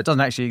said, well, no, it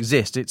doesn't actually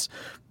exist.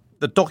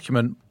 The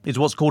document is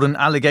what's called an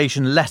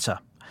allegation letter.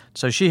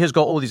 So she has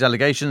got all these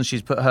allegations.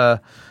 She's put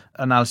her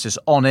analysis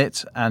on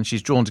it, and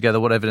she's drawn together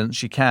what evidence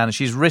she can.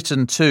 She's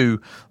written to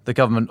the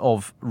government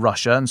of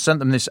Russia and sent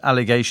them this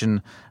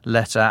allegation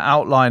letter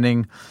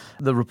outlining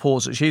the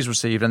reports that she's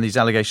received and these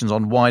allegations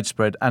on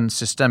widespread and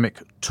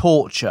systemic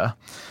torture.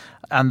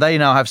 And they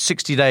now have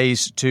 60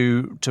 days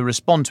to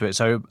respond to it.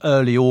 So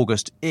early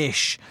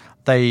August-ish,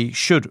 they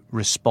should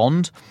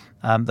respond.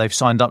 They've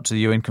signed up to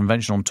the UN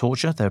Convention on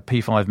Torture. They're a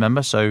P5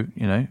 member, so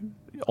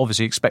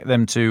obviously expect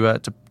them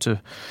to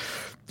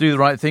do the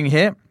right thing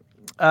here.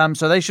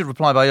 So they should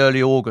reply by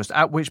early August,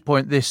 at which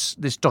point this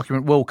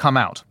document will come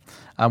out,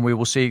 and we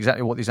will see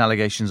exactly what these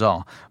allegations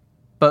are.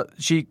 But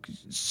she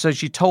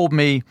told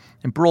me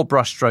in broad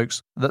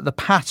brushstrokes that the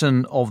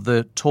pattern of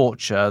the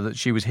torture that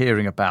she was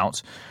hearing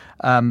about,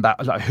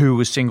 who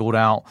was singled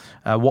out,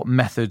 what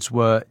methods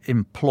were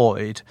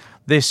employed,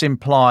 this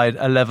implied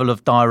a level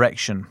of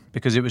direction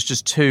because it was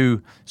just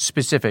too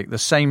specific. The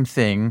same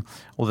thing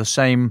or the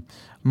same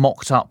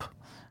mocked up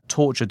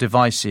torture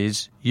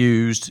devices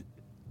used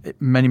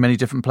many, many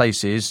different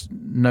places,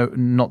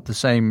 not the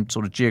same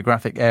sort of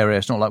geographic area.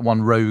 It's not like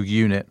one rogue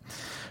unit.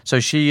 So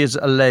she is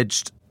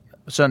alleged,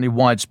 certainly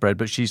widespread,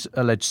 but she's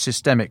alleged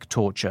systemic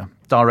torture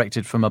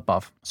directed from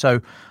above.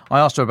 So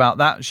I asked her about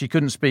that. She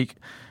couldn't speak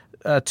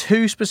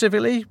too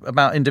specifically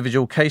about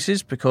individual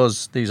cases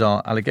because these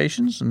are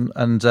allegations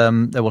and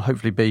there will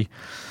hopefully be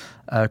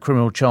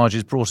criminal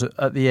charges brought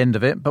at the end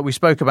of it. But we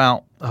spoke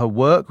about her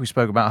work, we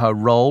spoke about her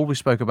role, we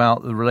spoke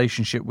about the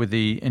relationship with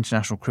the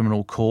International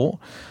Criminal Court.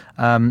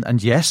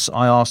 And yes,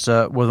 I asked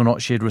her whether or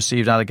not she had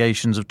received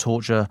allegations of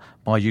torture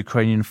by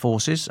Ukrainian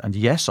forces. And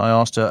yes, I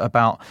asked her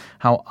about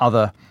how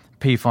other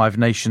P5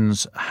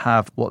 nations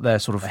have what their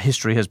sort of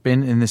history has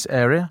been in this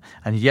area.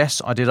 And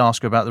yes, I did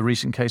ask her about the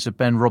recent case of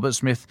Ben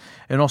Roberts-Smith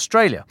in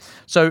Australia.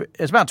 So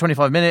it's about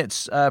 25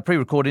 minutes,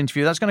 pre-recorded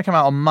interview. That's going to come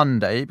out on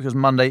Monday because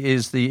Monday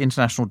is the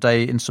International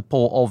Day in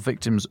support of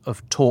victims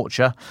of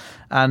torture.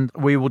 And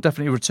we will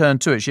definitely return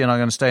to it. She and I are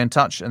going to stay in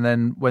touch. And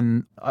then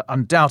when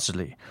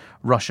undoubtedly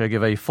Russia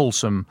give a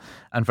fulsome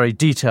and very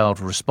detailed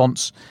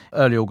response,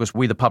 early August,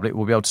 we the public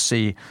will be able to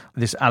see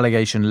this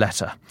allegation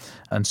letter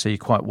and see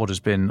quite what has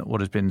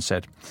been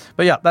said.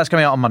 But yeah, that's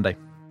coming out on Monday.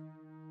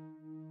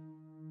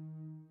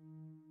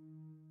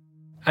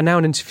 And now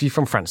an interview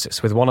from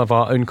Francis with one of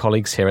our own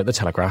colleagues here at The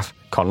Telegraph,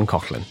 Con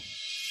Coughlin.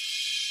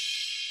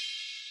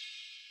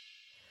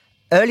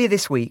 Earlier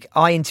this week,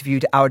 I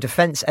interviewed our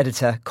defence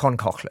editor, Con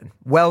Coughlin,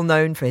 well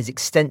known for his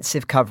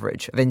extensive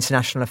coverage of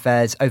international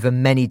affairs over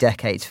many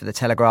decades for The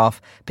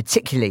Telegraph,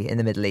 particularly in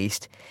the Middle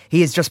East.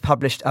 He has just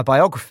published a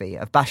biography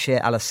of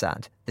Bashar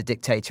al-Assad, the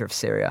dictator of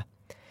Syria.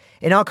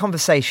 In our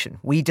conversation,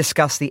 we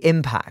discuss the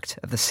impact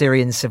of the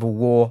Syrian civil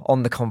war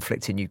on the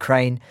conflict in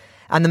Ukraine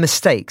and the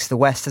mistakes the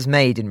West has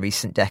made in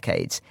recent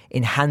decades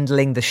in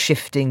handling the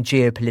shifting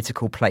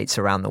geopolitical plates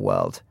around the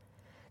world.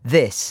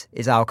 This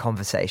is our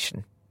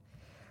conversation.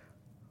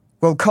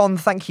 Well, Con,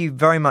 thank you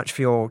very much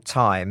for your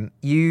time.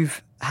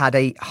 You've had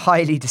a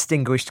highly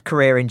distinguished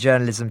career in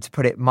journalism, to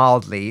put it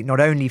mildly, not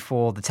only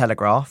for The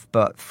Telegraph,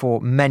 but for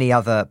many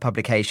other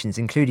publications,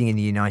 including in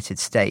the United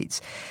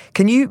States.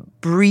 Can you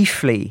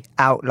briefly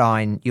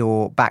outline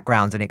your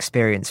background and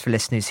experience for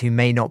listeners who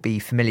may not be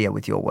familiar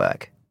with your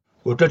work?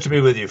 Well, good to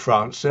be with you,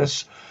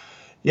 Francis.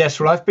 Yes,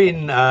 well, I've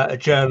been a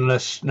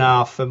journalist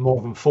now for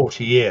more than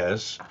 40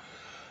 years,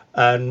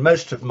 and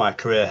most of my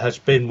career has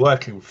been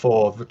working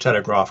for the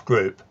Telegraph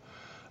Group.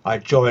 I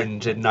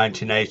joined in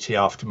 1980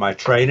 after my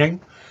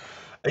training.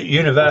 At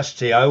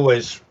university, I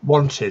always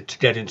wanted to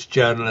get into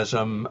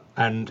journalism,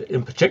 and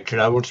in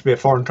particular, I wanted to be a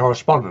foreign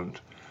correspondent.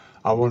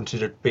 I wanted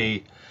to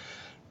be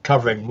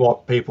covering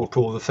what people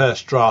call the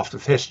first draft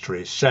of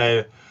history.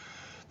 So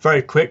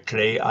very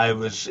quickly, I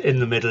was in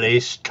the Middle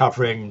East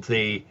covering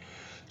the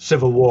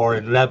civil war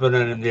in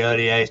Lebanon in the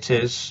early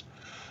 80s.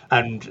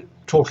 And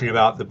talking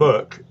about the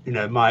book,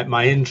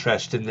 my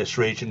interest in this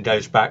region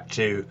goes back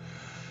to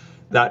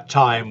that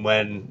time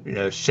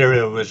when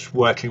Syria was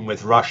working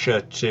with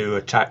Russia to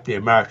attack the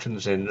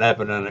Americans in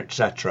Lebanon,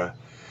 etc.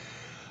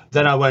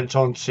 Then I went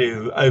on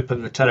to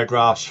open the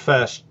Telegraph's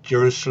first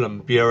Jerusalem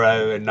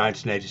bureau in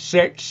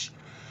 1986.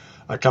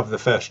 I covered the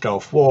first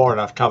Gulf War,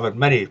 and I've covered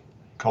many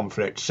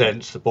conflicts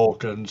since, the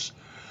Balkans,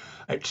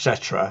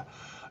 etc.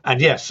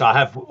 And yes, I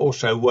have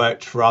also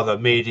worked for other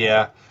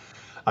media.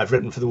 I've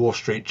written for the Wall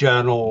Street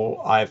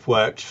Journal. I've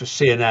worked for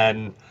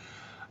CNN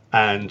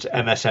and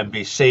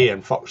MSNBC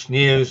and Fox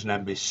News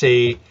and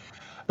NBC,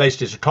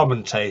 based as a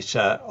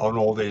commentator on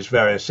all these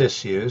various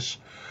issues.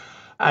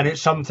 And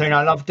it's something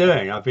I love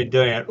doing. I've been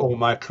doing it all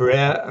my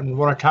career and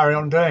want to carry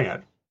on doing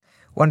it.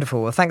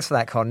 Wonderful. Well, thanks for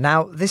that, Con.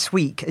 Now, this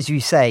week, as you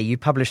say, you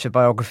published a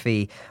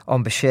biography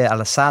on Bashar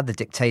al-Assad, the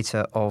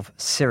dictator of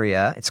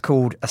Syria. It's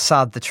called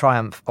Assad, the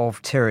Triumph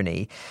of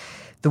Tyranny.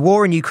 The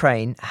war in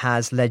Ukraine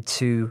has led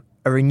to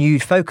a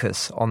renewed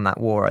focus on that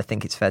war, I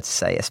think it's fair to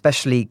say,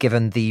 especially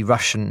given the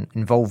Russian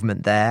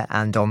involvement there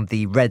and on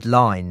the red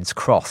lines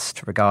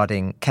crossed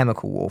regarding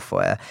chemical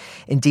warfare.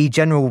 Indeed,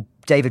 General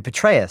David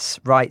Petraeus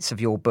writes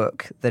of your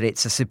book that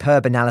it's a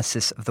superb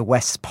analysis of the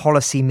West's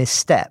policy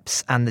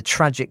missteps and the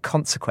tragic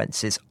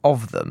consequences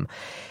of them.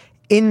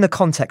 In the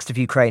context of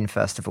Ukraine,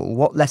 first of all,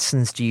 what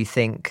lessons do you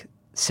think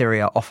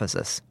Syria offers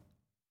us?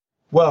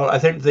 Well, I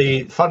think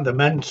the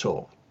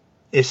fundamental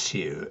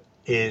issue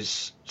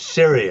is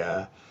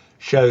Syria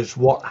shows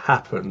what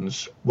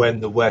happens when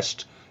the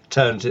West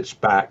turns its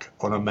back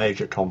on a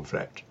major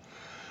conflict.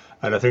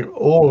 And I think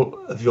all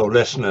of your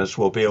listeners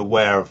will be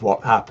aware of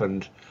what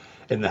happened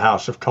in the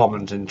House of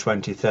Commons in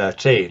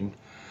 2013,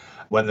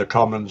 when the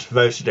Commons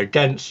voted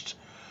against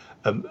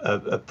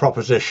a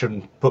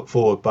proposition put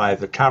forward by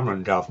the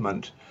Cameron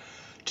government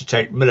to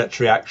take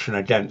military action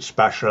against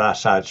Bashar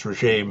al-Assad's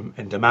regime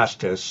in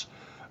Damascus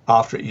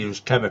after it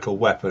used chemical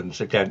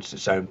weapons against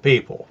its own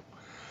people.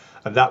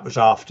 And that was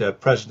after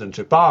President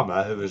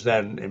Obama, who was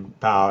then in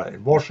power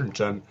in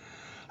Washington,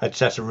 had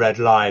set a red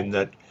line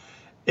that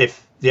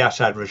if the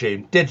Assad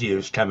regime did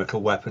use chemical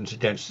weapons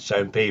against its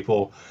own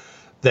people,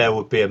 there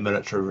would be a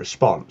military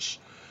response.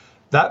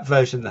 That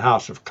vote in the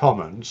House of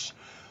Commons,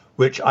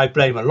 which I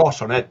blame a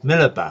lot on Ed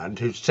Miliband,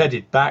 who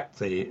headed back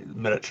the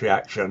military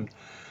action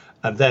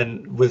and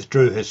then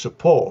withdrew his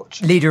support.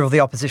 Leader of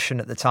the opposition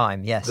at the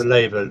time, yes. The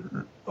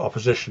Labour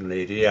opposition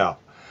leader, yeah.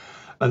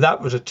 And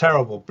that was a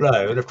terrible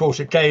blow. And of course,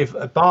 it gave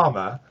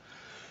Obama,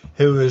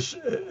 who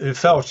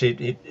felt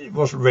it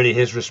wasn't really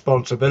his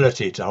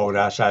responsibility to hold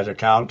Assad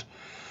account,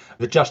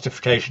 the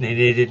justification he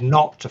needed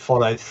not to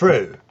follow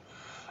through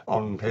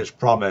on his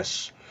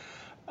promise.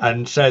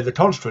 And so the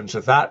consequence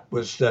of that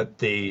was that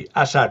the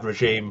Assad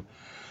regime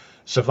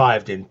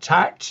survived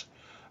intact,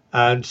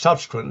 and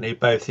subsequently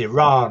both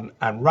Iran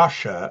and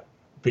Russia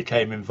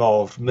became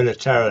involved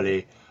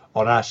militarily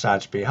on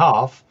Assad's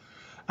behalf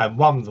and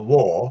won the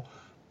war,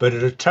 but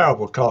at a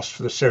terrible cost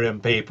for the Syrian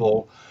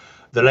people.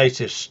 The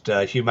latest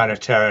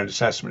humanitarian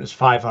assessment is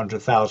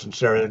 500,000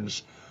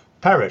 Syrians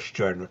perished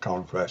during the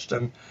conquest.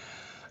 And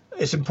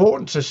it's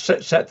important to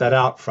set that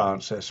out,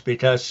 Francis,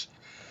 because,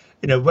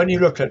 when you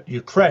look at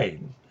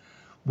Ukraine,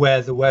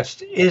 where the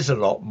West is a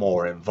lot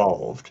more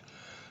involved,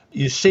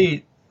 you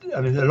see,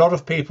 a lot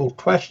of people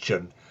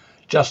question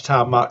just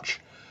how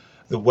much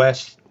the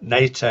West,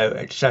 NATO,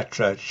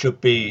 etc., should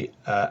be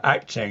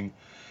acting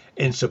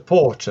in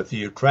support of the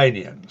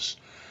Ukrainians.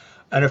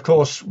 And of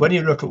course, when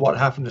you look at what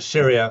happened to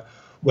Syria,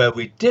 where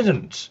we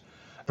didn't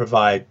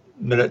provide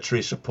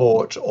military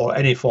support or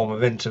any form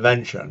of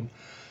intervention,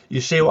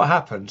 you see what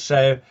happened.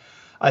 So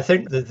I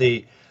think that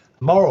the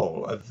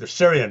moral of the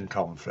Syrian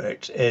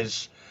conflict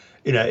is,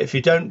 if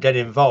you don't get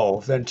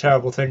involved, then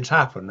terrible things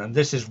happen. And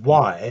this is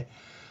why,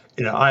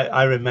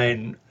 I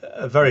remain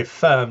a very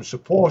firm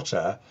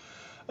supporter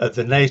of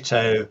the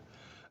NATO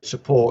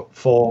support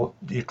for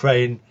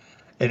Ukraine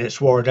in its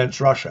war against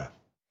Russia.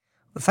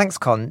 Well, thanks,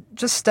 Con.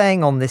 Just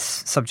staying on this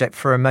subject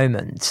for a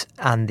moment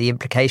and the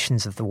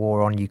implications of the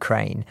war on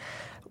Ukraine,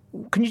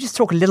 can you just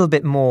talk a little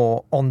bit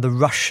more on the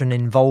Russian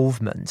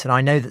involvement? And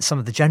I know that some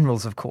of the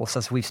generals, of course,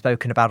 as we've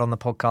spoken about on the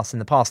podcast in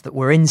the past, that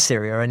were in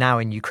Syria are now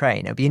in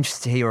Ukraine. I'd be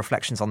interested to hear your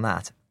reflections on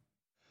that.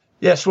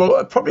 Yes,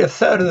 well, probably a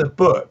third of the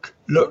book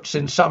looks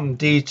in some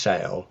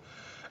detail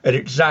at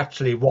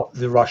exactly what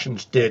the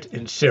Russians did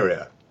in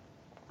Syria.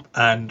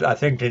 And I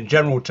think in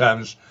general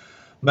terms,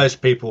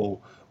 most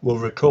people will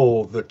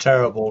recall the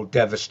terrible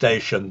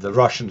devastation the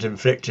Russians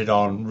inflicted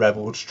on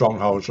rebel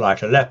strongholds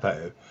like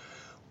Aleppo,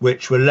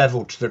 which were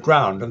levelled to the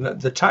ground. And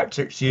the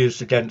tactics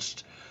used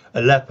against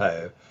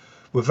Aleppo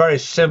were very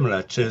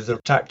similar to the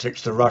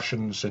tactics the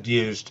Russians had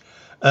used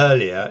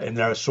earlier in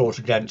their assault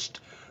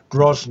against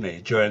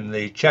Grozny during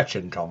the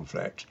Chechen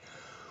conflict,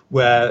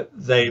 where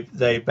they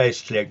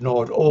basically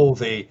ignored all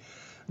the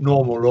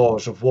normal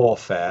laws of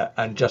warfare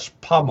and just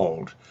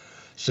pummeled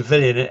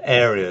civilian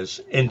areas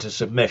into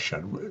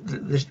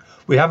submission.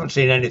 We haven't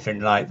seen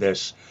anything like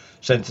this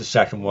since the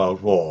Second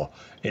World War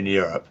in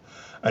Europe,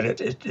 and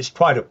it's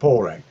quite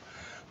appalling.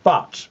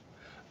 But,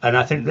 and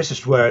I think this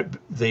is where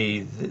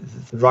the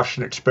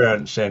Russian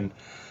experience in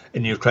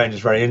Ukraine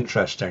is very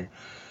interesting.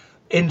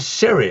 in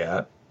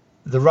Syria,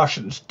 the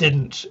Russians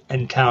didn't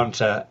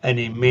encounter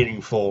any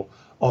meaningful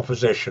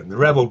opposition. The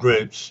rebel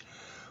groups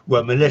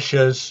were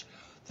militias.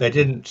 They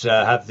didn't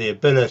have the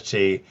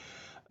ability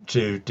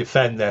to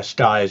defend their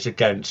skies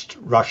against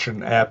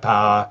Russian air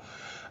power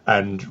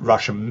and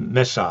Russian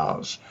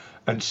missiles.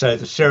 And so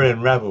the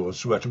Syrian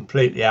rebels were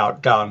completely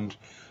outgunned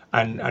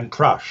and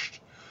crushed.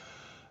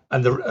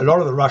 And a lot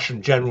of the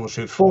Russian generals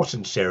who fought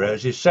in Syria,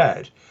 as you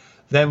said,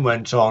 then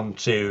went on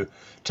to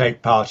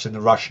take part in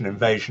the Russian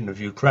invasion of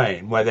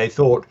Ukraine, where they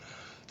thought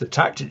the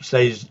tactics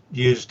they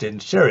used in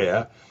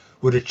Syria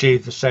would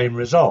achieve the same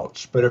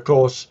results. But of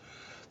course,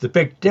 the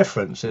big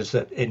difference is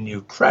that in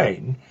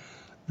Ukraine,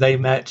 they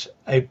met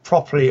a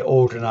properly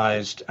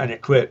organized and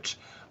equipped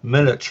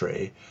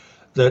military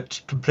that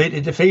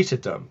completely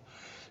defeated them.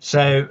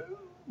 So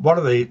one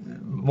of the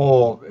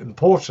more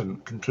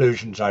important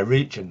conclusions I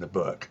reach in the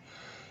book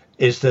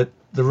is that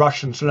the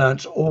Russians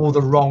learnt all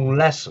the wrong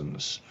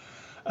lessons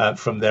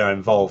from their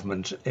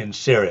involvement in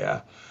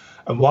Syria.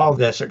 And while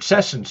their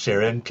success in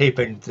Syria in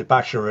keeping the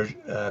Bashar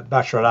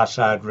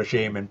al-Assad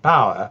regime in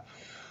power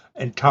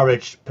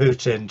encouraged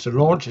Putin to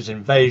launch his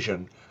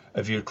invasion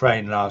of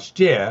Ukraine last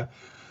year,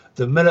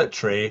 the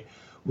military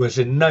was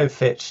in no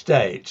fit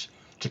state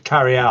to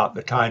carry out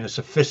the kind of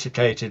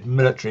sophisticated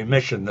military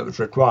mission that was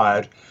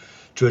required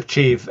to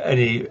achieve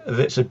any of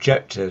its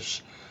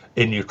objectives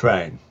in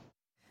Ukraine.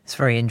 It's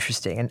very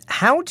interesting. And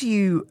how do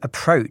you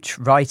approach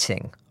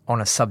writing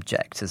on a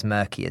subject as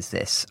murky as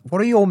this?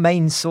 What are your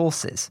main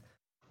sources?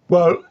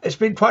 Well, it's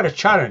been quite a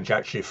challenge,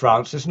 actually,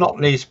 Francis, not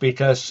least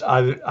because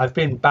I've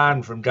been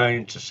banned from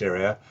going to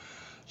Syria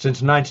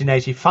since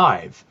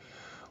 1985,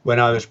 when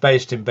I was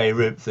based in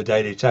Beirut for the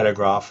Daily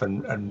Telegraph,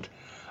 and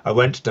I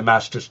went to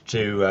Damascus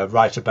to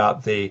write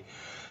about the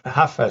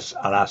Hafez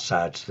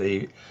al-Assad,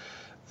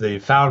 the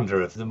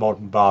founder of the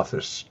modern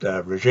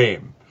Ba'athist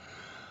regime.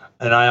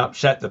 And I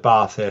upset the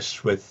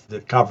Ba'athists with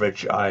the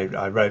coverage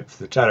I wrote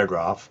for the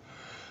Telegraph,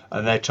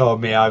 and they told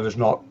me I was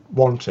not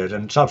wanted.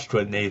 And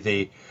subsequently,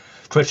 the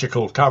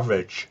critical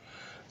coverage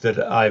that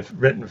I've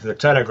written for the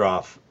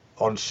Telegraph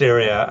on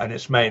Syria and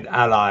its main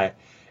ally,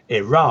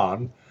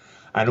 Iran,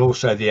 and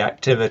also the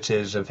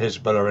activities of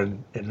Hezbollah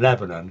in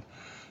Lebanon,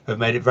 have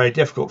made it very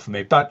difficult for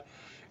me. But,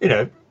 you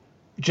know,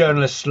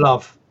 journalists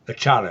love a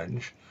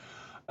challenge,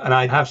 and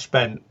I have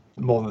spent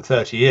more than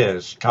 30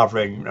 years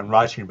covering and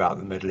writing about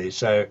the Middle East,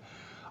 so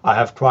I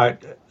have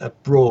quite a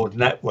broad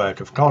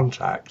network of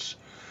contacts,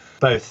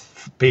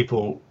 both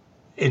people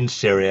in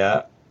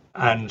Syria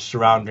and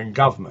surrounding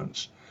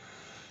governments.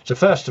 So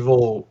first of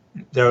all,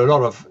 there are a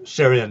lot of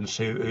Syrians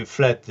who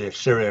fled the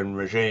Syrian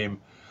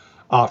regime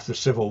after the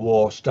civil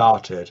war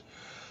started,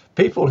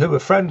 people who were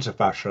friends of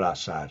Bashar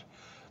al-Assad,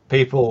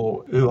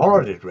 people who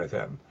holidayed with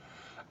him,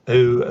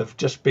 who have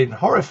just been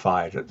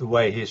horrified at the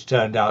way he's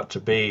turned out to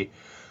be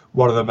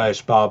one of the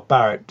most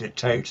barbaric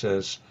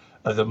dictators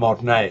of the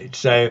modern age.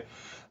 So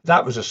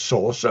that was a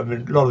source. I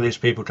mean, a lot of these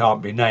people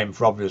can't be named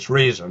for obvious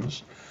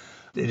reasons.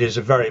 It is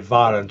a very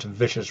violent and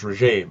vicious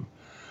regime,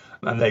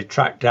 and they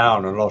track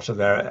down a lot of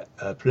their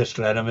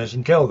political enemies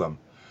and kill them,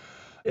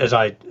 as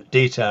I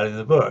detail in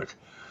the book.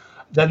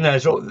 Then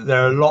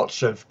there are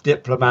lots of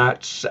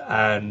diplomats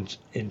and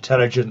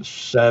intelligence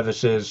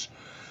services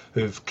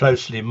who've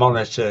closely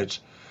monitored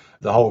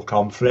the whole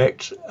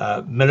conflict,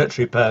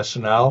 military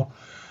personnel.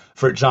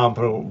 For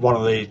example, one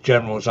of the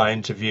generals I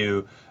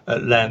interview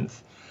at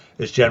length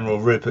is General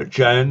Rupert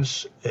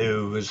Jones,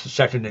 who was the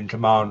second in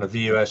command of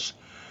the US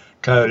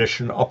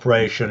coalition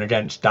operation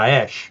against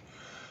Daesh,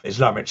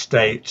 Islamic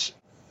State,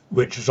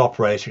 which was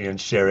operating in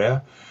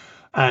Syria.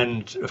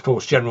 And, of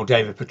course, General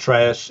David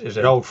Petraeus is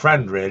an old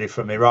friend, really,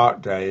 from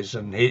Iraq days,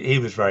 and he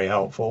was very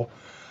helpful,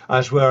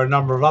 as were a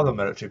number of other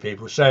military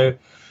people. So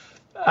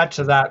add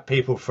to that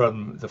people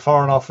from the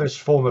Foreign Office,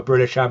 former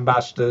British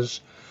ambassadors,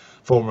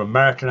 former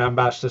American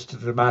ambassadors to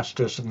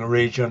Damascus and the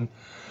region.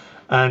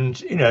 And,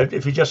 you know,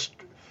 if you just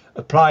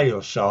apply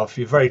yourself,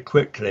 you very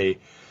quickly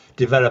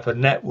develop a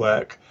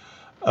network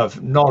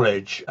of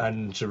knowledge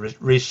and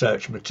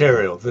research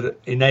material that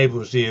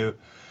enables you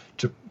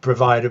to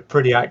provide a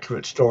pretty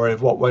accurate story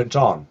of what went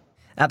on.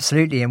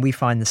 Absolutely, and we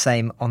find the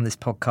same on this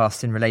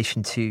podcast in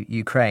relation to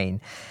Ukraine.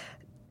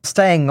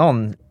 Staying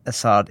on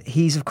Assad,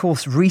 he's of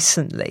course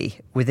recently,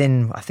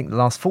 within I think the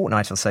last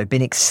fortnight or so,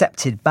 been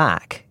accepted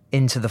back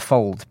into the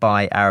fold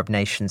by Arab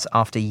nations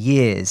after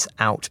years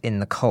out in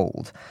the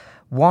cold.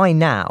 Why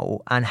now,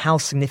 and how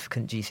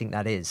significant do you think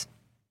that is?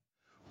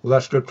 Well,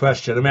 that's a good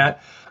question. I mean,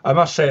 I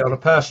must say on a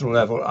personal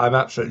level, I'm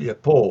absolutely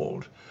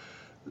appalled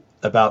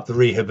about the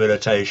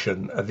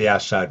rehabilitation of the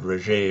Assad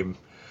regime,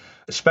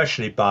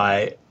 especially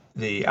by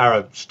the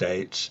Arab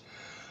states.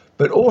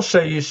 But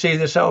also you see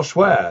this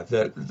elsewhere,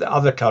 that the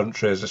other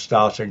countries are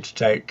starting to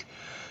take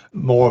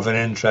more of an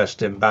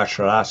interest in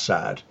Bashar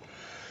al-Assad.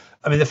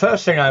 I mean, the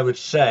first thing I would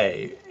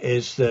say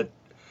is that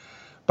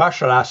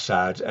Bashar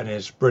al-Assad and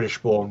his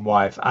British-born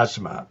wife,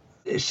 Asma,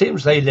 it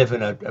seems they live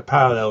in a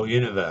parallel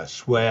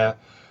universe where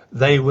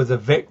they were the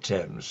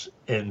victims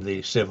in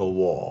the civil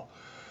war.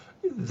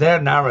 Their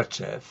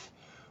narrative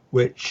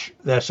which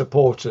their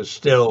supporters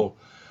still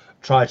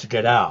try to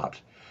get out,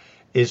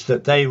 is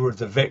that they were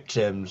the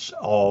victims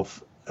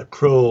of a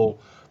cruel,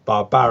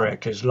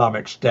 barbaric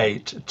Islamic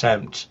State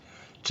attempt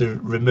to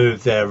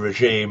remove their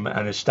regime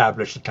and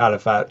establish the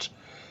caliphate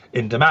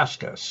in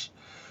Damascus.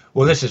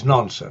 Well, this is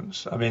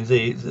nonsense. I mean,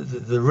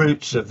 the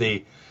roots of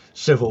the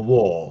civil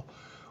war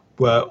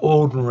were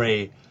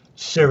ordinary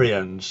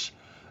Syrians,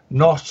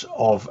 not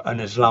of an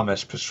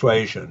Islamist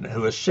persuasion,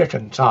 who were sick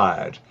and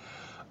tired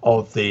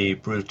of the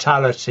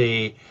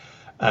brutality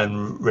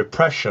and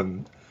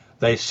repression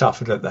they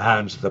suffered at the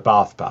hands of the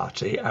Ba'ath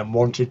Party and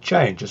wanted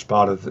change as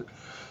part of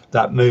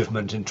that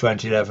movement in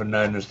 2011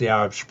 known as the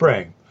Arab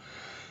Spring.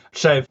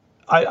 So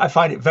I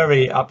find it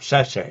very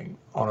upsetting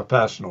on a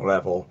personal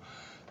level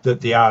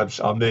that the Arabs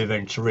are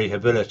moving to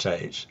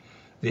rehabilitate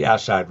the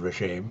Assad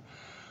regime.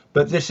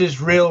 But this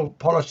is real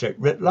politics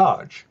writ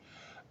large.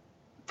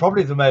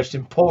 Probably the most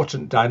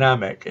important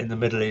dynamic in the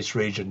Middle East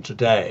region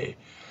today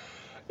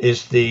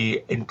is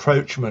the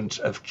encroachment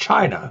of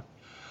China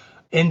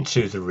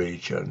into the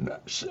region,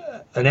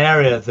 an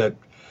area that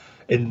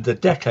in the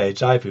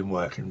decades I've been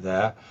working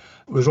there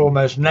was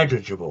almost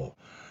negligible.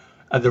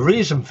 And the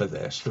reason for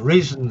this, the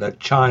reason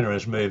that China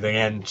is moving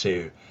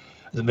into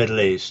the Middle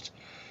East,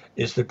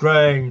 is the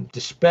growing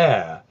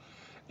despair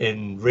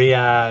in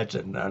Riyadh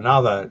and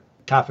other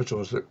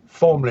capitals that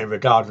formerly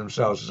regard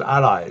themselves as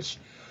allies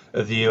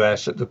of the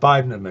US at the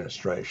Biden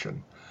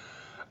administration.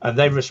 And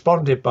they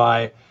responded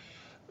by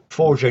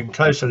forging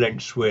closer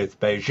links with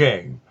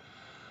Beijing.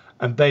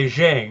 And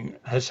Beijing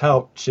has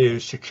helped to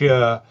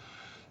secure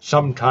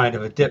some kind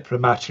of a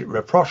diplomatic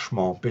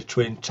rapprochement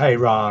between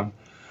Tehran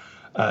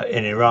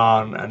in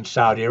Iran and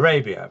Saudi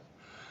Arabia.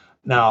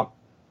 Now,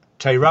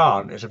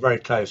 Tehran is a very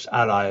close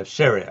ally of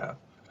Syria.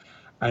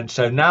 And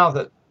so now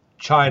that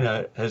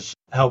China has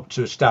helped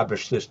to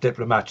establish this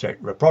diplomatic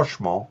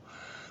rapprochement,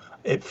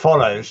 it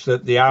follows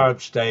that the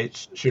Arab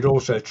states should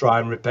also try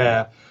and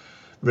repair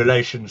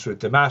relations with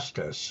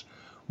Damascus,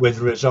 with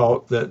the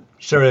result that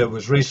Syria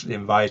was recently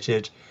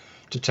invited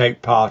to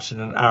take part in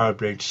an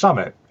Arab League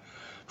summit,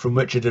 from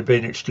which it had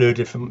been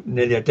excluded for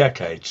nearly a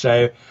decade.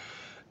 So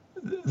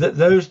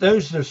those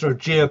are the sort of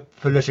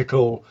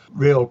geopolitical,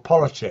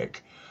 realpolitik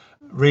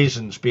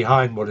reasons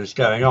behind what is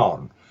going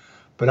on.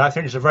 But I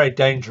think it's a very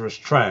dangerous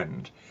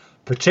trend,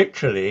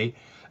 particularly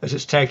as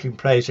it's taking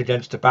place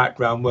against a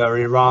background where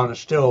Iran is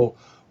still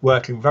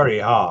working very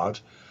hard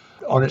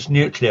on its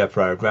nuclear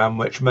program,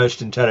 which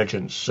most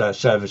intelligence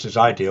services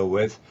I deal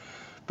with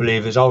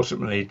believe is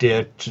ultimately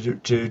geared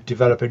to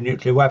developing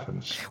nuclear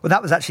weapons. Well,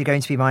 that was actually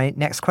going to be my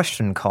next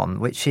question, Con,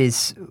 which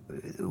is,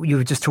 you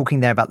were just talking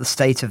there about the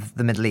state of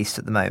the Middle East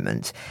at the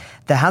moment.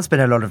 There has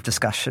been a lot of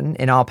discussion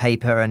in our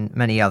paper and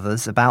many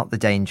others about the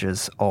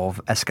dangers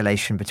of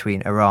escalation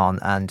between Iran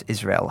and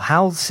Israel.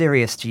 How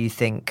serious do you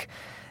think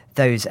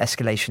those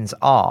escalations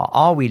are?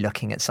 Are we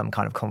looking at some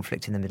kind of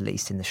conflict in the Middle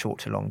East in the short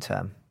to long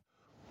term?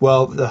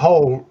 Well, the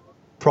whole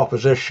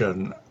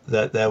proposition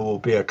that there will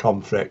be a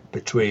conflict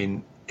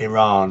between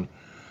Iran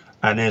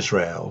and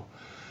Israel,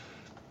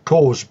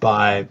 caused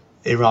by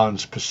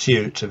Iran's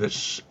pursuit of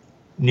its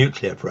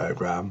nuclear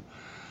program,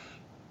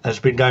 has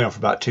been going on for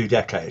about 2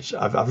 decades.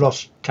 I've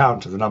lost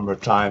count of the number of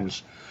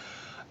times,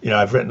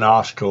 I've written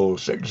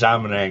articles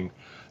examining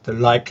the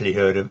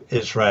likelihood of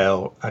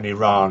Israel and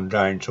Iran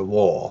going to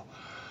war,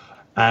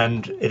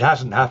 and it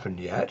hasn't happened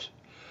yet.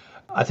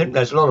 I think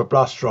there's a lot of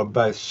bluster on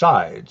both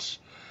sides,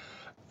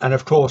 and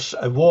of course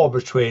a war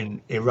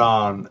between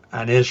Iran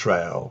and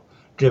Israel,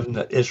 given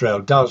that Israel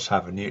does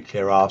have a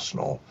nuclear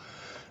arsenal,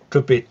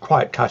 could be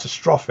quite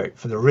catastrophic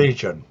for the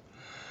region.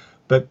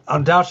 But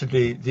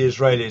undoubtedly the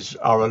Israelis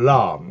are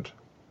alarmed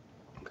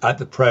at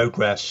the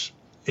progress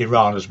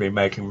Iran has been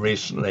making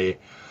recently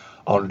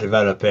on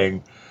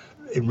developing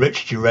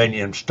enriched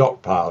uranium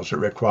stockpiles it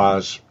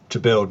requires to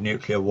build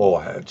nuclear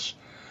warheads.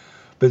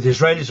 But the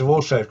Israelis have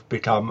also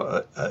become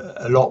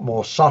a lot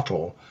more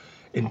subtle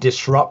in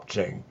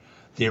disrupting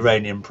the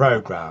Iranian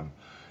program.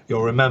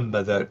 You'll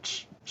remember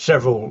that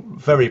several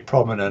very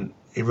prominent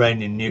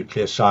Iranian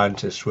nuclear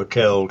scientists were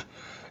killed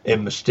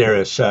in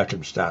mysterious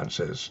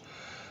circumstances.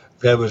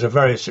 There was a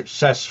very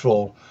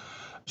successful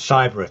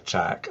cyber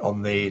attack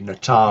on the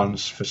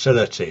Natanz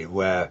facility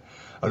where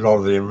a lot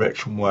of the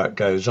enrichment work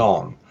goes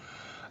on,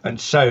 and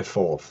so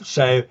forth.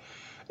 So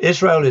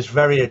Israel is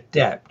very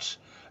adept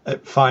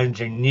at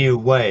finding new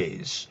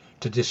ways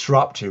to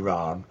disrupt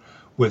Iran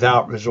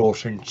without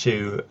resorting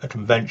to a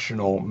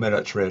conventional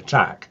military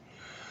attack.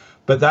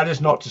 But that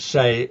is not to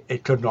say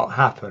it could not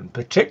happen,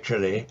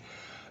 particularly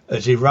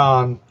as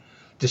Iran,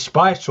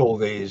 despite all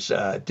these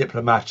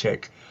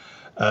diplomatic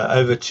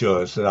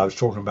overtures that I was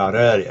talking about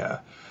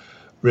earlier,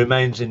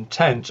 remains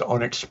intent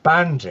on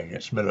expanding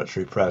its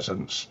military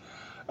presence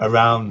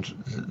around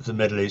the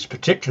Middle East,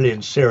 particularly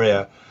in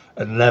Syria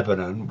and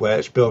Lebanon, where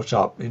it's built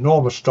up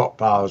enormous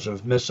stockpiles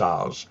of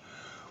missiles,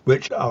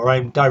 which are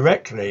aimed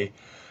directly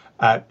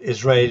at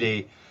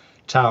Israeli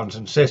towns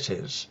and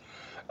cities.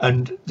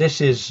 And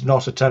this is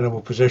not a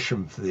tenable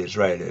position for the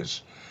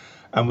Israelis.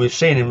 And we've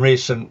seen in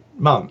recent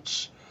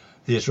months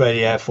the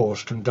Israeli Air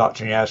Force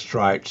conducting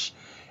airstrikes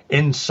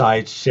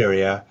inside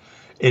Syria,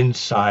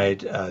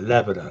 inside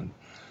Lebanon,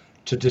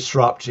 to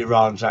disrupt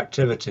Iran's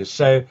activities.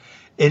 So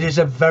it is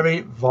a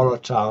very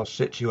volatile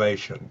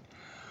situation.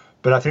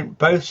 But I think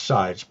both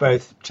sides,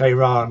 both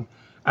Tehran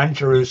and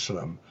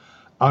Jerusalem,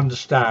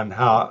 understand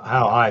how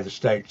high the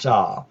stakes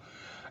are.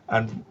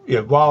 And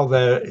while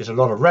there is a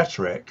lot of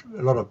rhetoric,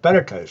 a lot of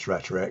bellicose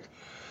rhetoric,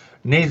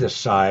 neither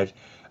side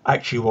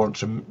actually want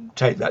to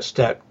take that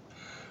step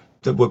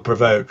that would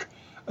provoke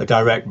a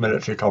direct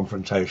military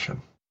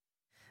confrontation.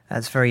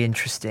 That's very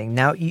interesting.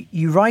 Now,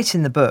 you write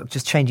in the book,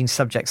 just changing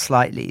subject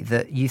slightly,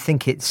 that you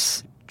think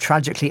it's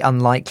tragically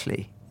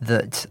unlikely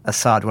that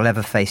Assad will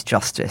ever face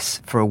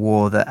justice for a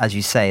war that, as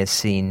you say, has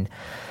seen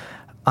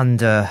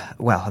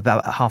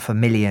about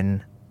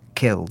 500,000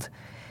 killed.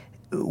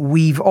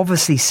 We've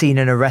obviously seen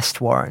an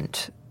arrest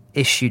warrant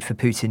issued for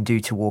Putin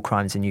due to war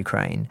crimes in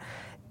Ukraine.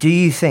 Do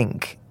you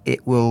think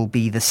it will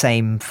be the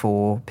same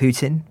for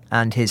Putin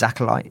and his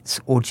acolytes,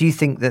 or do you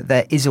think that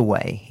there is a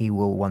way he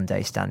will one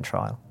day stand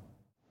trial?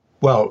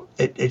 Well,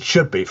 it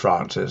should be,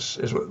 Francis,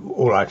 is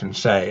all I can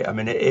say. I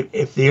mean,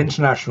 if the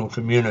international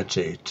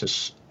community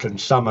can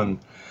summon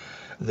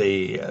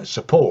the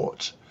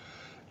support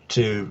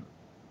to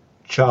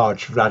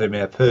charge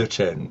Vladimir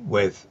Putin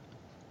with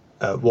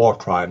war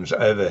crimes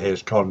over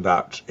his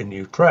conduct in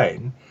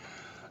Ukraine,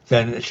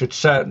 then it should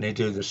certainly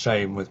do the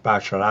same with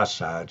Bashar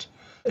al-Assad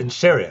in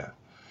Syria.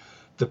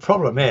 The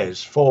problem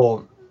is,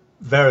 for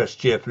various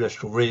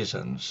geopolitical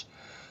reasons,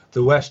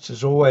 the West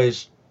has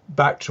always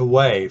backed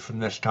away from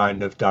this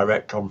kind of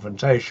direct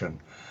confrontation.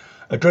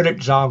 A good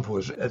example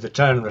was at the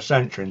turn of the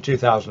century in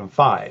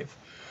 2005,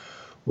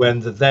 when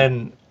the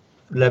then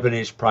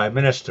Lebanese Prime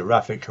Minister,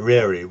 Rafik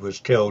Hariri, was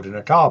killed in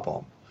a car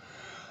bomb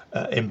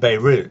in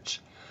Beirut.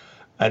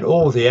 And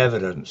all the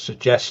evidence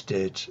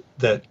suggested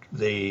that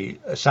the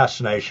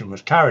assassination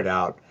was carried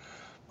out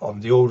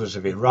on the orders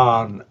of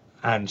Iran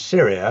and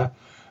Syria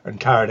and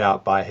carried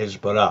out by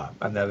Hezbollah.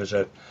 And there was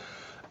a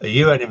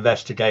UN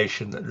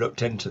investigation that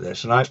looked into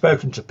this. And I've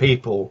spoken to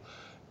people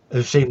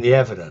who've seen the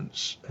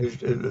evidence,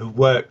 who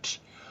worked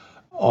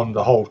on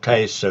the whole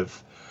case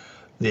of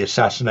the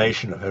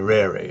assassination of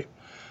Hariri.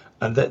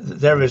 And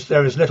there is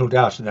little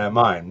doubt in their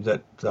mind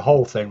that the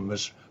whole thing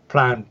was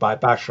planned by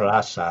Bashar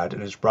al-Assad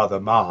and his brother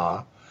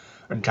Maher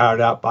and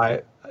carried out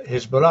by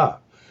Hezbollah.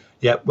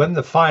 Yet when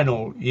the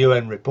final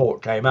UN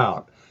report came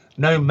out,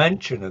 no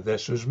mention of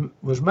this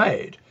was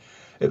made.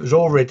 It was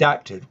all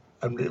redacted.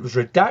 And it was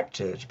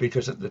redacted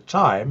because at the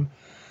time,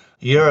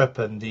 Europe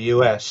and the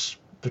US,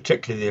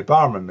 particularly the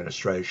Obama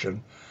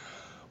administration,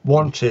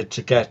 wanted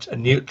to get a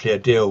nuclear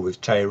deal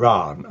with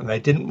Tehran, and they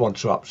didn't want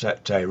to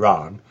upset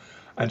Tehran.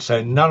 And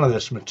so none of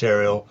this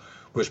material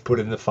was put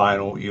in the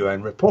final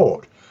UN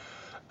report.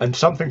 And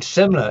something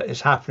similar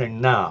is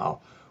happening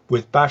now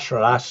with Bashar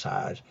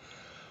al-Assad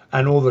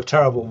and all the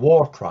terrible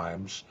war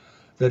crimes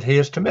that he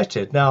has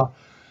committed. Now,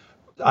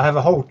 I have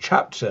a whole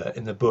chapter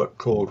in the book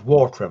called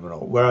War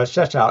Criminal, where I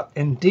set out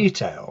in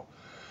detail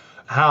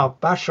how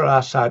Bashar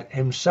al-Assad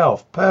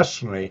himself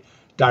personally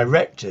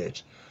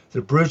directed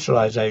the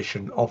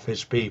brutalization of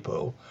his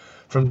people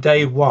from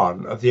day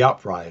one of the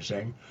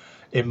uprising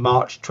in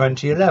March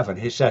 2011.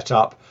 He set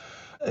up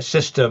a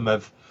system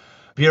of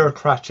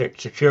bureaucratic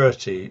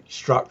security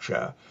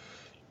structure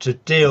to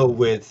deal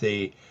with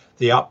the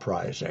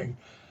uprising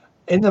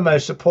in the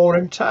most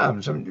appalling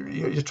terms. I mean,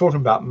 you're talking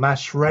about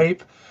mass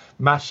rape,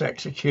 mass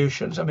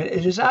executions. I mean,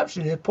 it is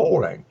absolutely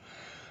appalling.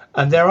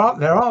 And there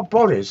are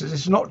bodies.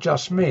 It's not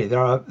just me. There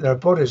are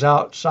bodies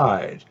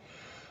outside,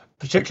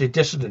 particularly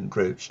dissident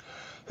groups,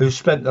 who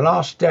spent the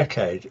last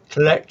decade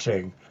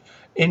collecting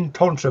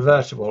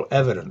incontrovertible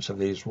evidence of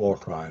these war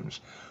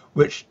crimes,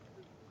 which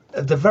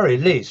at the very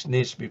least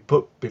needs to be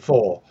put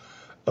before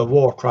a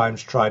war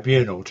crimes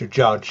tribunal to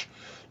judge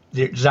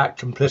the exact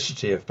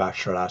complicity of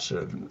Bashar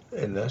al-Assad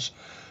in this.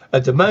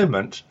 At the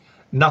moment,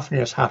 nothing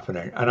is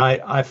happening, and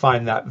I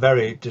find that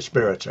very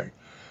dispiriting.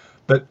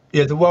 But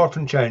the world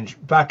can change.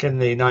 Back in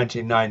the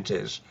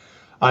 1990s,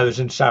 I was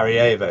in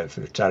Sarajevo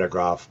for the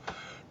Telegraph,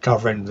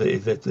 covering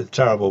the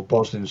terrible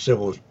Bosnian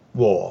Civil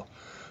War,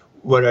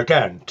 where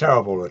again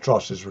terrible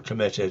atrocities were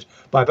committed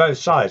by both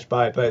sides,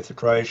 by both the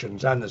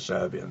Croatians and the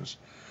Serbians.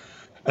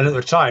 And at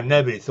the time,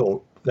 nobody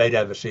thought they'd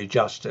ever see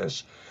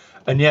justice.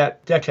 And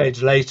yet,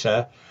 decades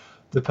later,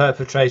 the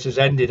perpetrators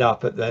ended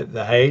up at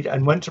the Hague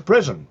and went to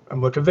prison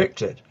and were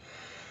convicted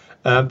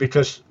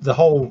because the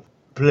whole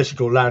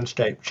political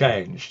landscape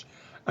changed,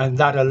 and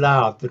that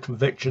allowed the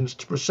convictions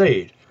to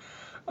proceed.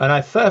 And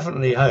I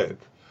fervently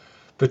hope,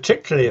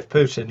 particularly if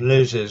Putin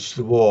loses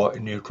the war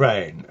in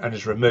Ukraine and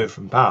is removed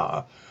from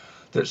power,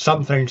 that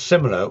something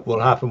similar will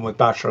happen with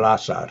Bashar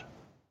al-Assad.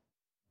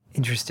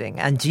 Interesting.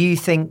 And do you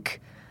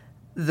think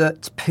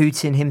that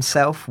Putin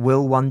himself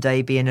will one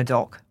day be in a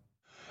dock?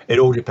 It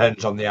all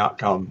depends on the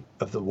outcome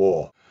of the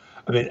war.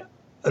 I mean,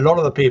 a lot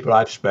of the people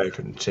I've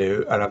spoken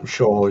to, and I'm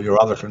sure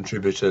your other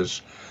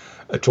contributors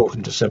are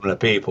talking to similar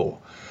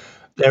people,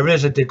 there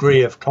is a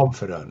degree of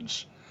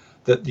confidence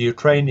that the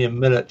Ukrainian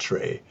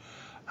military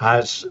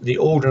has the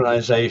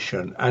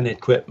organisation and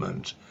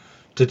equipment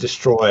to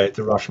destroy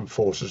the Russian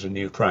forces in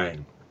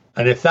Ukraine.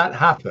 And if that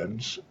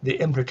happens, the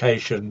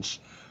implications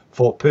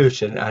for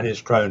Putin and his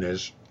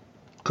cronies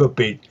could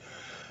be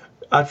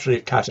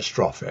absolutely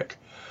catastrophic.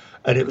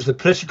 And it was the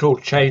political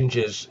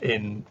changes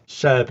in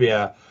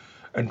Serbia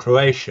and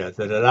Croatia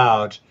that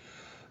allowed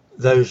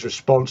those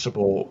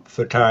responsible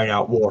for carrying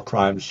out war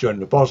crimes during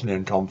the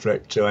Bosnian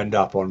conflict to end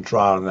up on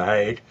trial in The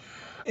Hague.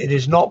 It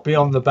is not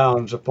beyond the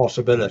bounds of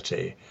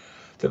possibility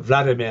that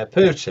Vladimir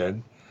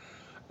Putin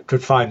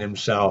could find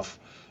himself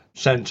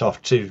sent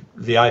off to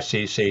the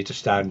ICC to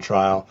stand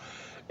trial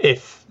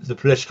if the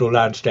political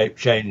landscape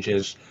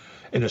changes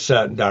in a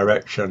certain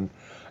direction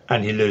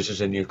and he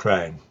loses in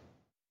Ukraine.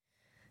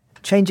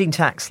 Changing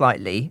tack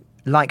slightly,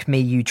 like me,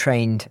 you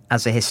trained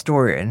as a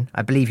historian.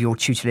 I believe your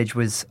tutelage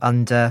was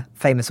under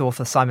famous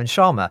author Simon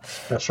Sharma.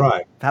 That's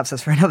right. Perhaps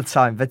that's for another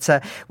time. But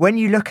when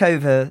you look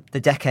over the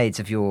decades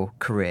of your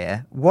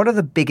career, what are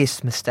the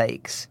biggest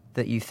mistakes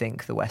that you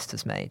think the West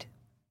has made?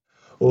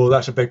 Oh,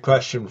 that's a big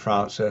question,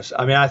 Francis.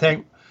 As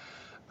I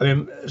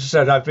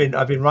said, I've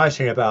been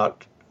writing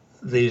about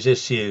these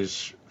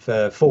issues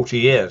for 40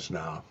 years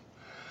now.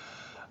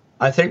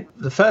 I think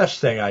the first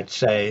thing I'd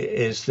say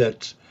is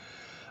that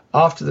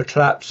after the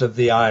collapse of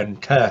the Iron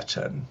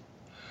Curtain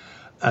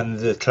and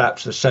the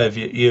collapse of the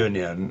Soviet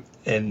Union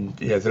in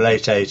the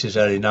late 80s,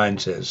 early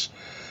 90s,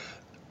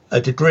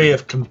 a degree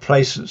of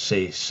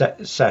complacency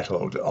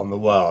settled on the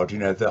world,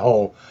 the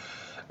whole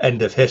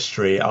end of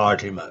history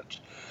argument,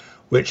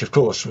 which of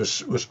course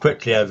was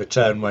quickly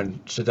overturned when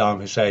Saddam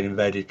Hussein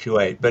invaded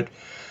Kuwait. But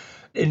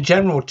in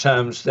general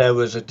terms, there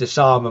was a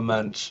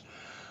disarmament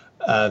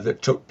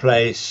that took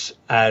place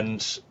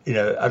and,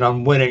 an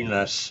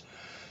unwillingness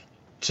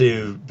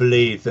to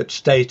believe that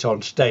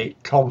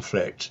state-on-state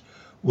conflict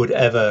would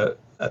ever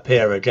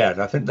appear again.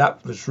 I think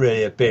that was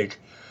really a big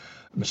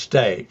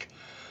mistake.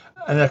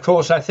 And of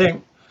course, I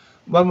think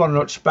when one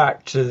looks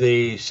back to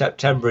the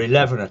September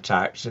 11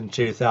 attacks in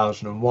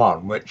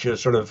 2001, which are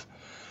sort of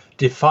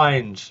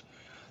defined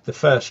the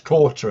first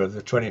quarter of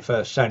the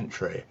 21st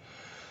century,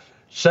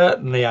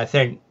 certainly I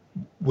think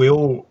we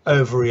all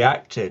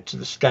overreacted to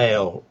the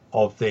scale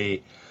of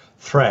the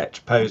threat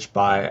posed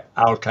by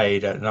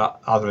Al-Qaeda and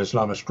other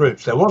Islamist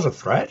groups. There was a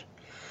threat,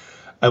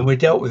 and we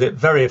dealt with it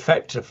very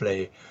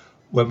effectively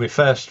when we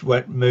first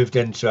moved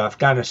into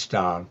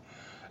Afghanistan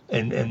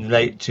in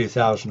late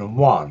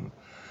 2001.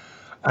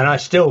 And I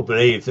still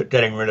believe that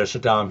getting rid of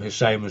Saddam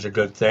Hussein was a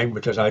good thing,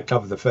 because I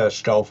covered the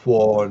first Gulf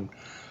War and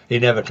he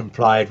never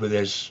complied with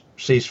his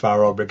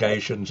ceasefire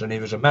obligations and he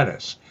was a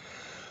menace.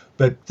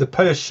 But the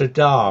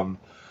post-Saddam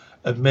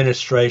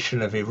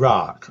administration of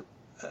Iraq,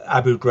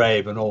 Abu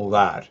Ghraib and all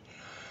that,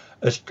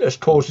 has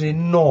caused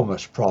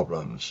enormous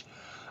problems,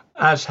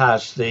 as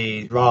has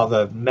the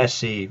rather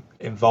messy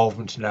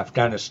involvement in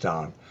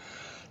Afghanistan,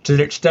 to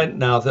the extent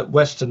now that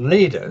Western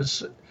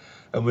leaders,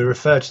 and we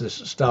referred to this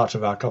at the start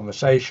of our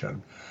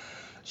conversation,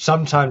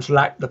 sometimes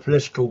lack the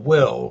political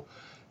will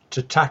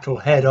to tackle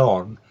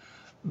head-on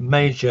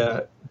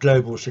major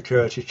global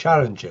security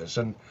challenges.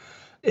 And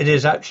it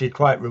is actually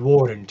quite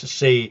rewarding to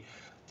see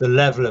the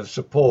level of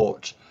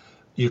support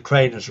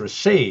Ukraine has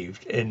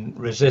received in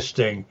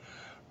resisting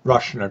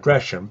Russian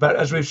aggression. But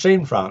as we've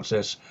seen,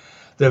 Francis,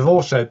 there have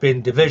also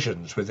been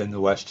divisions within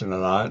the Western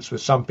alliance,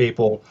 with some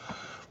people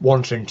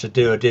wanting to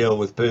do a deal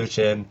with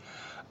Putin,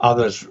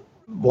 others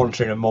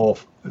wanting a more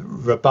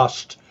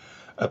robust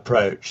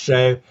approach.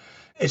 So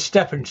it's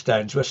stepping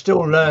stones. We're still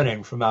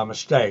learning from our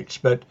mistakes.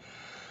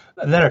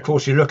 And then, of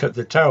course, you look at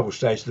the terrible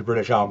state of the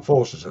British Armed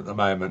Forces at the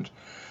moment,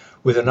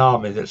 with an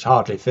army that's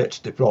hardly fit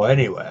to deploy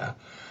anywhere,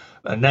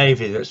 a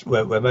navy that's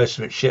where most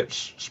of its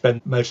ships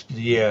spend most of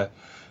the year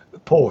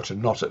at port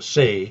and not at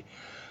sea,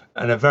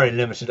 and a very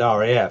limited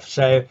RAF.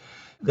 So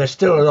there's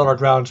still a lot of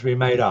ground to be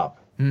made up.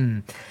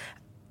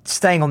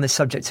 Staying on this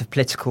subject of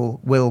political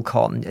will,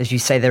 Con, as you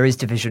say, there is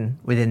division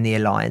within the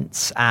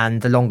alliance,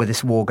 and the longer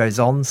this war goes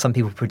on, some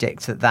people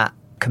predict that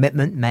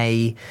commitment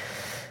may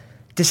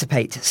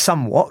dissipate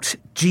somewhat.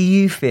 Do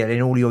you feel,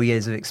 in all your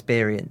years of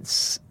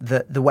experience,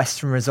 that the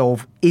Western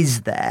resolve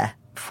is there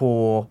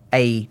for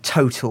a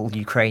total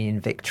Ukrainian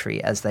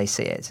victory as they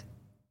see it?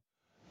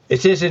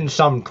 It is in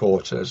some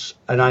quarters,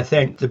 and I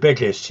think the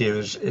big issue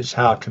is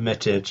how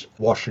committed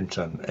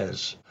Washington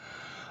is.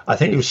 I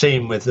think you've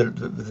seen with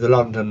the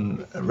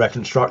London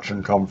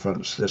Reconstruction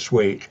Conference this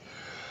week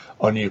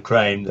on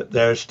Ukraine that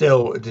there is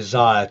still a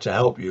desire to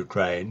help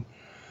Ukraine,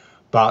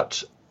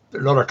 but a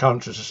lot of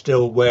countries are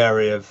still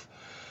wary of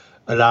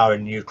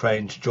allowing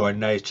Ukraine to join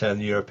NATO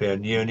and the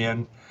European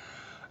Union.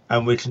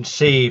 And we can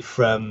see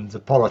from the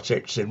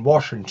politics in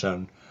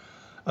Washington,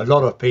 a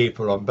lot of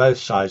people on both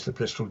sides of the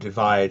political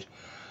divide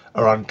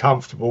are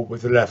uncomfortable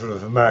with the level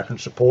of American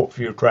support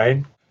for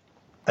Ukraine.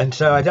 And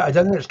so I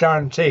don't think it's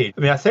guaranteed.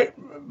 I think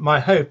my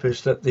hope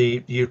is that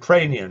the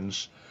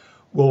Ukrainians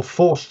will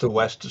force the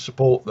West to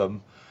support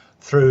them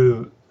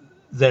through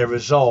their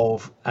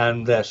resolve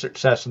and their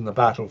success in the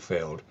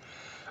battlefield.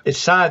 It's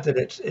sad that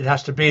it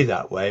has to be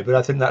that way, but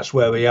I think that's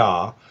where we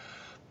are.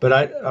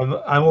 But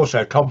I'm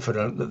also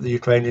confident that the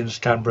Ukrainians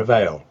can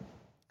prevail.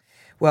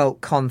 Well,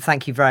 Con,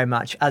 thank you very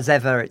much. As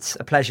ever, it's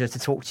a pleasure to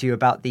talk to you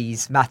about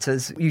these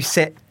matters. You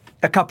sit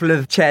a couple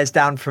of chairs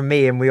down from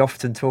me and we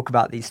often talk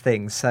about these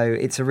things. So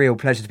it's a real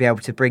pleasure to be able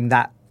to bring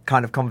that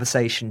kind of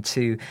conversation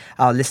to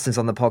our listeners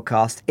on the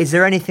podcast. Is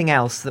there anything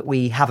else that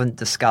we haven't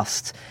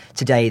discussed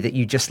today that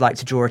you'd just like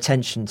to draw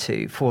attention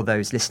to for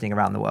those listening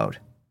around the world?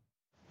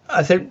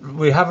 I think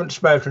we haven't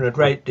spoken a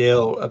great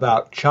deal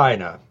about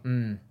China.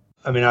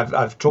 I mean,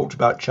 I've talked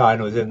about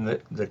China within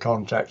the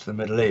context of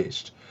the Middle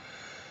East.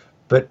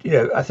 But,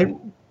 I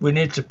think we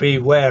need to be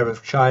aware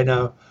of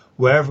China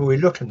wherever we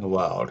look in the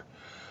world.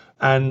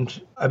 And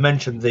I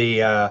mentioned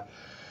the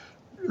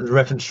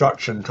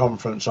reconstruction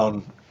conference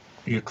on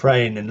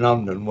Ukraine in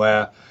London,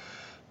 where,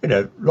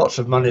 lots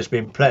of money has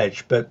been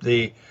pledged, but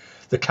the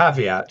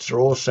caveats are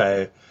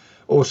also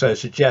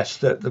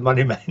suggest that the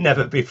money may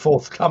never be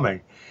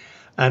forthcoming.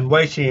 And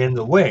waiting in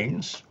the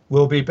wings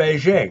will be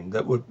Beijing,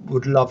 that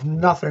would love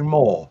nothing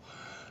more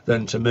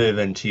than to move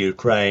into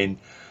Ukraine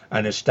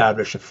and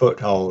establish a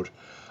foothold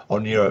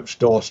on Europe's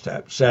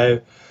doorstep.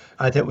 So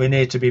I think we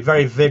need to be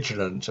very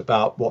vigilant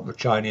about what the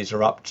Chinese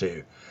are up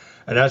to.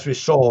 And as we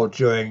saw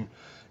during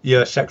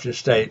US Secretary of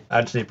State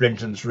Antony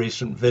Blinken's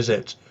recent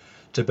visit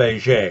to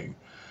Beijing,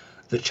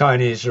 the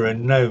Chinese are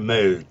in no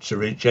mood to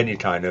reach any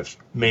kind of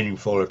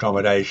meaningful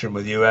accommodation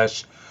with the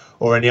US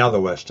or any other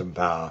Western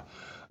power.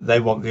 They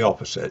want the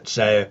opposite.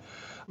 So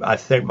I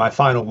think my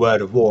final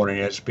word of warning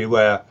is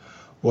beware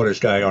what is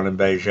going on in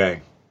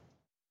Beijing.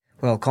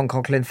 Well, Con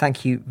Conklin,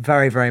 thank you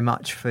very, very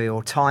much for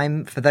your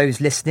time. For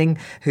those listening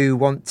who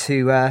want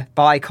to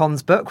buy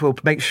Con's book, we'll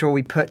make sure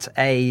we put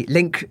a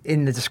link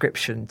in the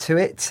description to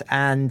it.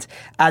 And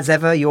as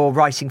ever, you're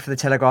writing for The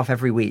Telegraph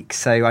every week.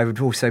 So I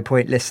would also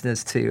point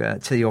listeners to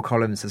your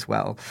columns as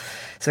well.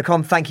 So,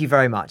 Con, thank you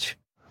very much.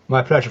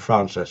 My pleasure,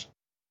 Francis.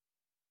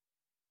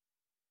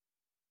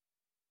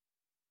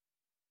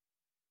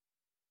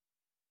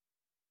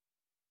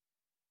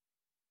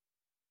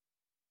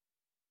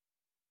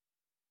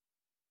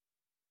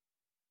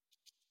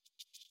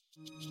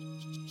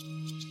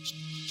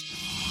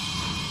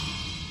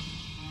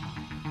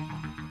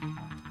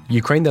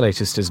 Ukraine the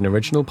Latest is an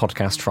original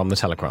podcast from The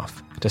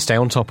Telegraph. To stay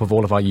on top of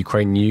all of our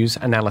Ukraine news,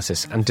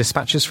 analysis and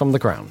dispatches from the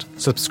ground,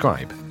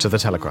 subscribe to The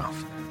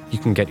Telegraph. You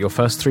can get your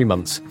first 3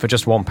 months for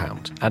just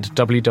 £1 at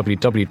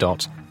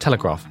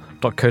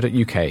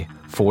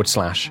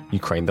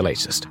www.telegraph.co.uk/Ukraine the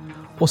Latest.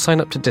 Or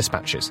sign up to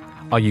Dispatches,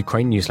 our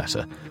Ukraine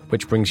newsletter,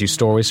 which brings you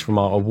stories from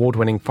our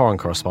award-winning foreign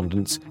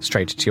correspondents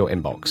straight to your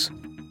inbox.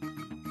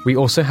 We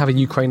also have a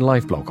Ukraine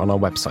live blog on our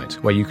website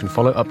where you can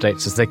follow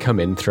updates as they come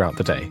in throughout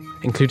the day,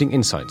 including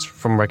insights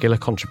from regular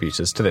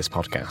contributors to this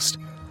podcast.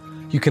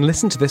 You can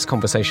listen to this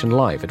conversation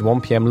live at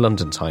 1 p.m.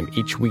 London time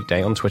each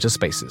weekday on Twitter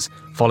Spaces.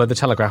 Follow The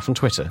Telegraph on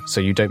Twitter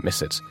so you don't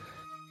miss it.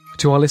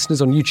 To our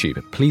listeners on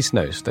YouTube, please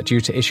note that due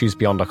to issues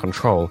beyond our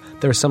control,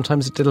 there is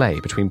sometimes a delay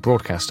between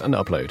broadcast and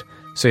upload.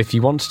 So if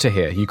you want to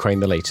hear Ukraine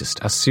the Latest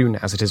as soon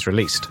as it is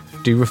released,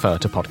 do refer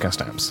to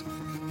podcast apps.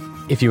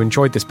 If you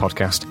enjoyed this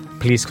podcast,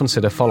 please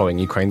consider following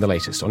Ukraine the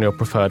Latest on your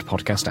preferred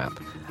podcast app.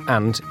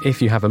 And,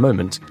 if you have a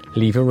moment,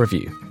 leave a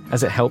review,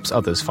 as it helps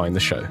others find the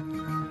show.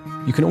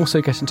 You can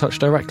also get in touch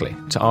directly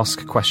to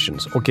ask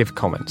questions or give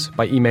comments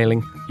by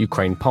emailing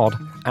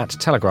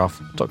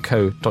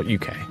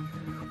ukrainepod@telegraph.co.uk.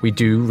 We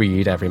do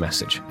read every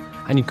message,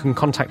 and you can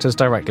contact us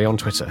directly on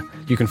Twitter.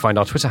 You can find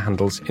our Twitter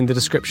handles in the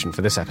description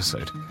for this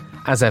episode.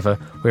 As ever,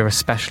 we're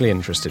especially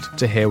interested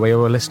to hear where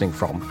you are listening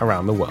from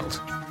around the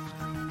world.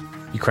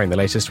 Ukraine the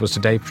Latest was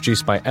today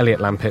produced by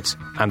Elliot Lampitt,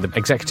 and the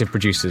executive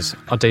producers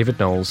are David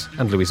Knowles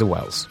and Louisa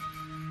Wells.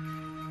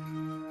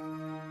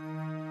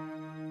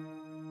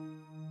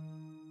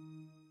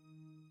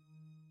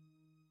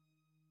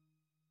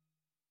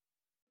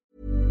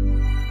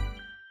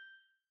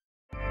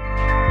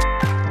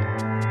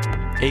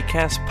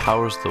 Acast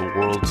powers the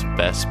world's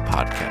best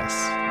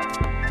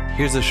podcasts.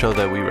 Here's a show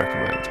that we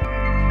recommend.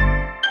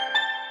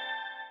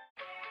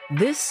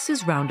 This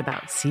is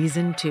Roundabout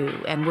Season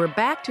 2, and we're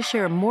back to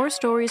share more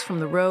stories from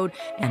the road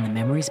and the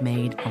memories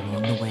made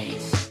along the way.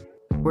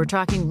 We're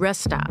talking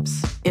rest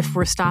stops, if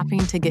we're stopping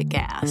to get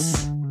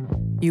gas.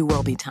 You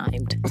will be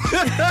timed.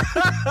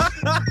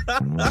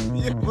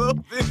 You will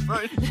be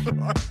for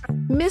sure.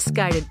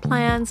 Misguided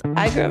plans.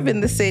 I grew up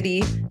in the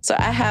city, so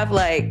I have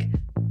a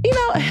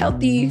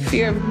healthy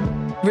fear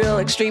of real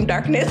extreme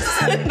darkness.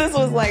 This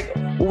was like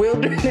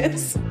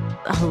wilderness.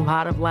 A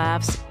lot of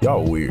laughs.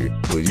 Y'all weird,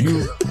 but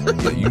you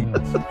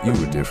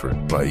were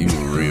different. Like, you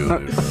were real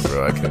different,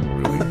 bro. I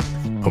can't really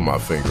put my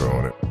finger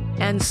on it.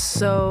 And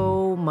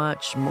so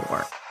much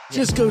more.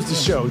 Just goes to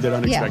show that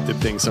unexpected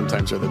things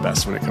sometimes are the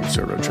best when it comes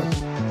to a road trip.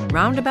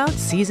 Roundabout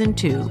Season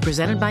 2,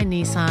 presented by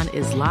Nissan,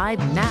 is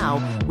live now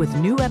with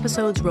new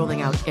episodes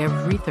rolling out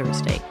every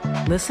Thursday.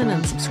 Listen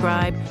and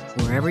subscribe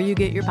wherever you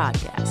get your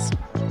podcasts.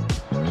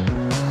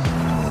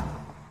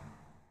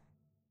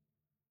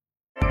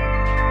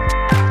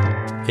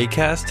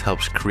 Acast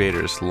helps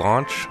creators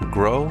launch,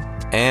 grow,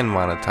 and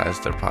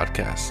monetize their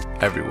podcasts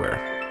everywhere.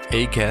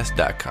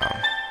 Acast.com.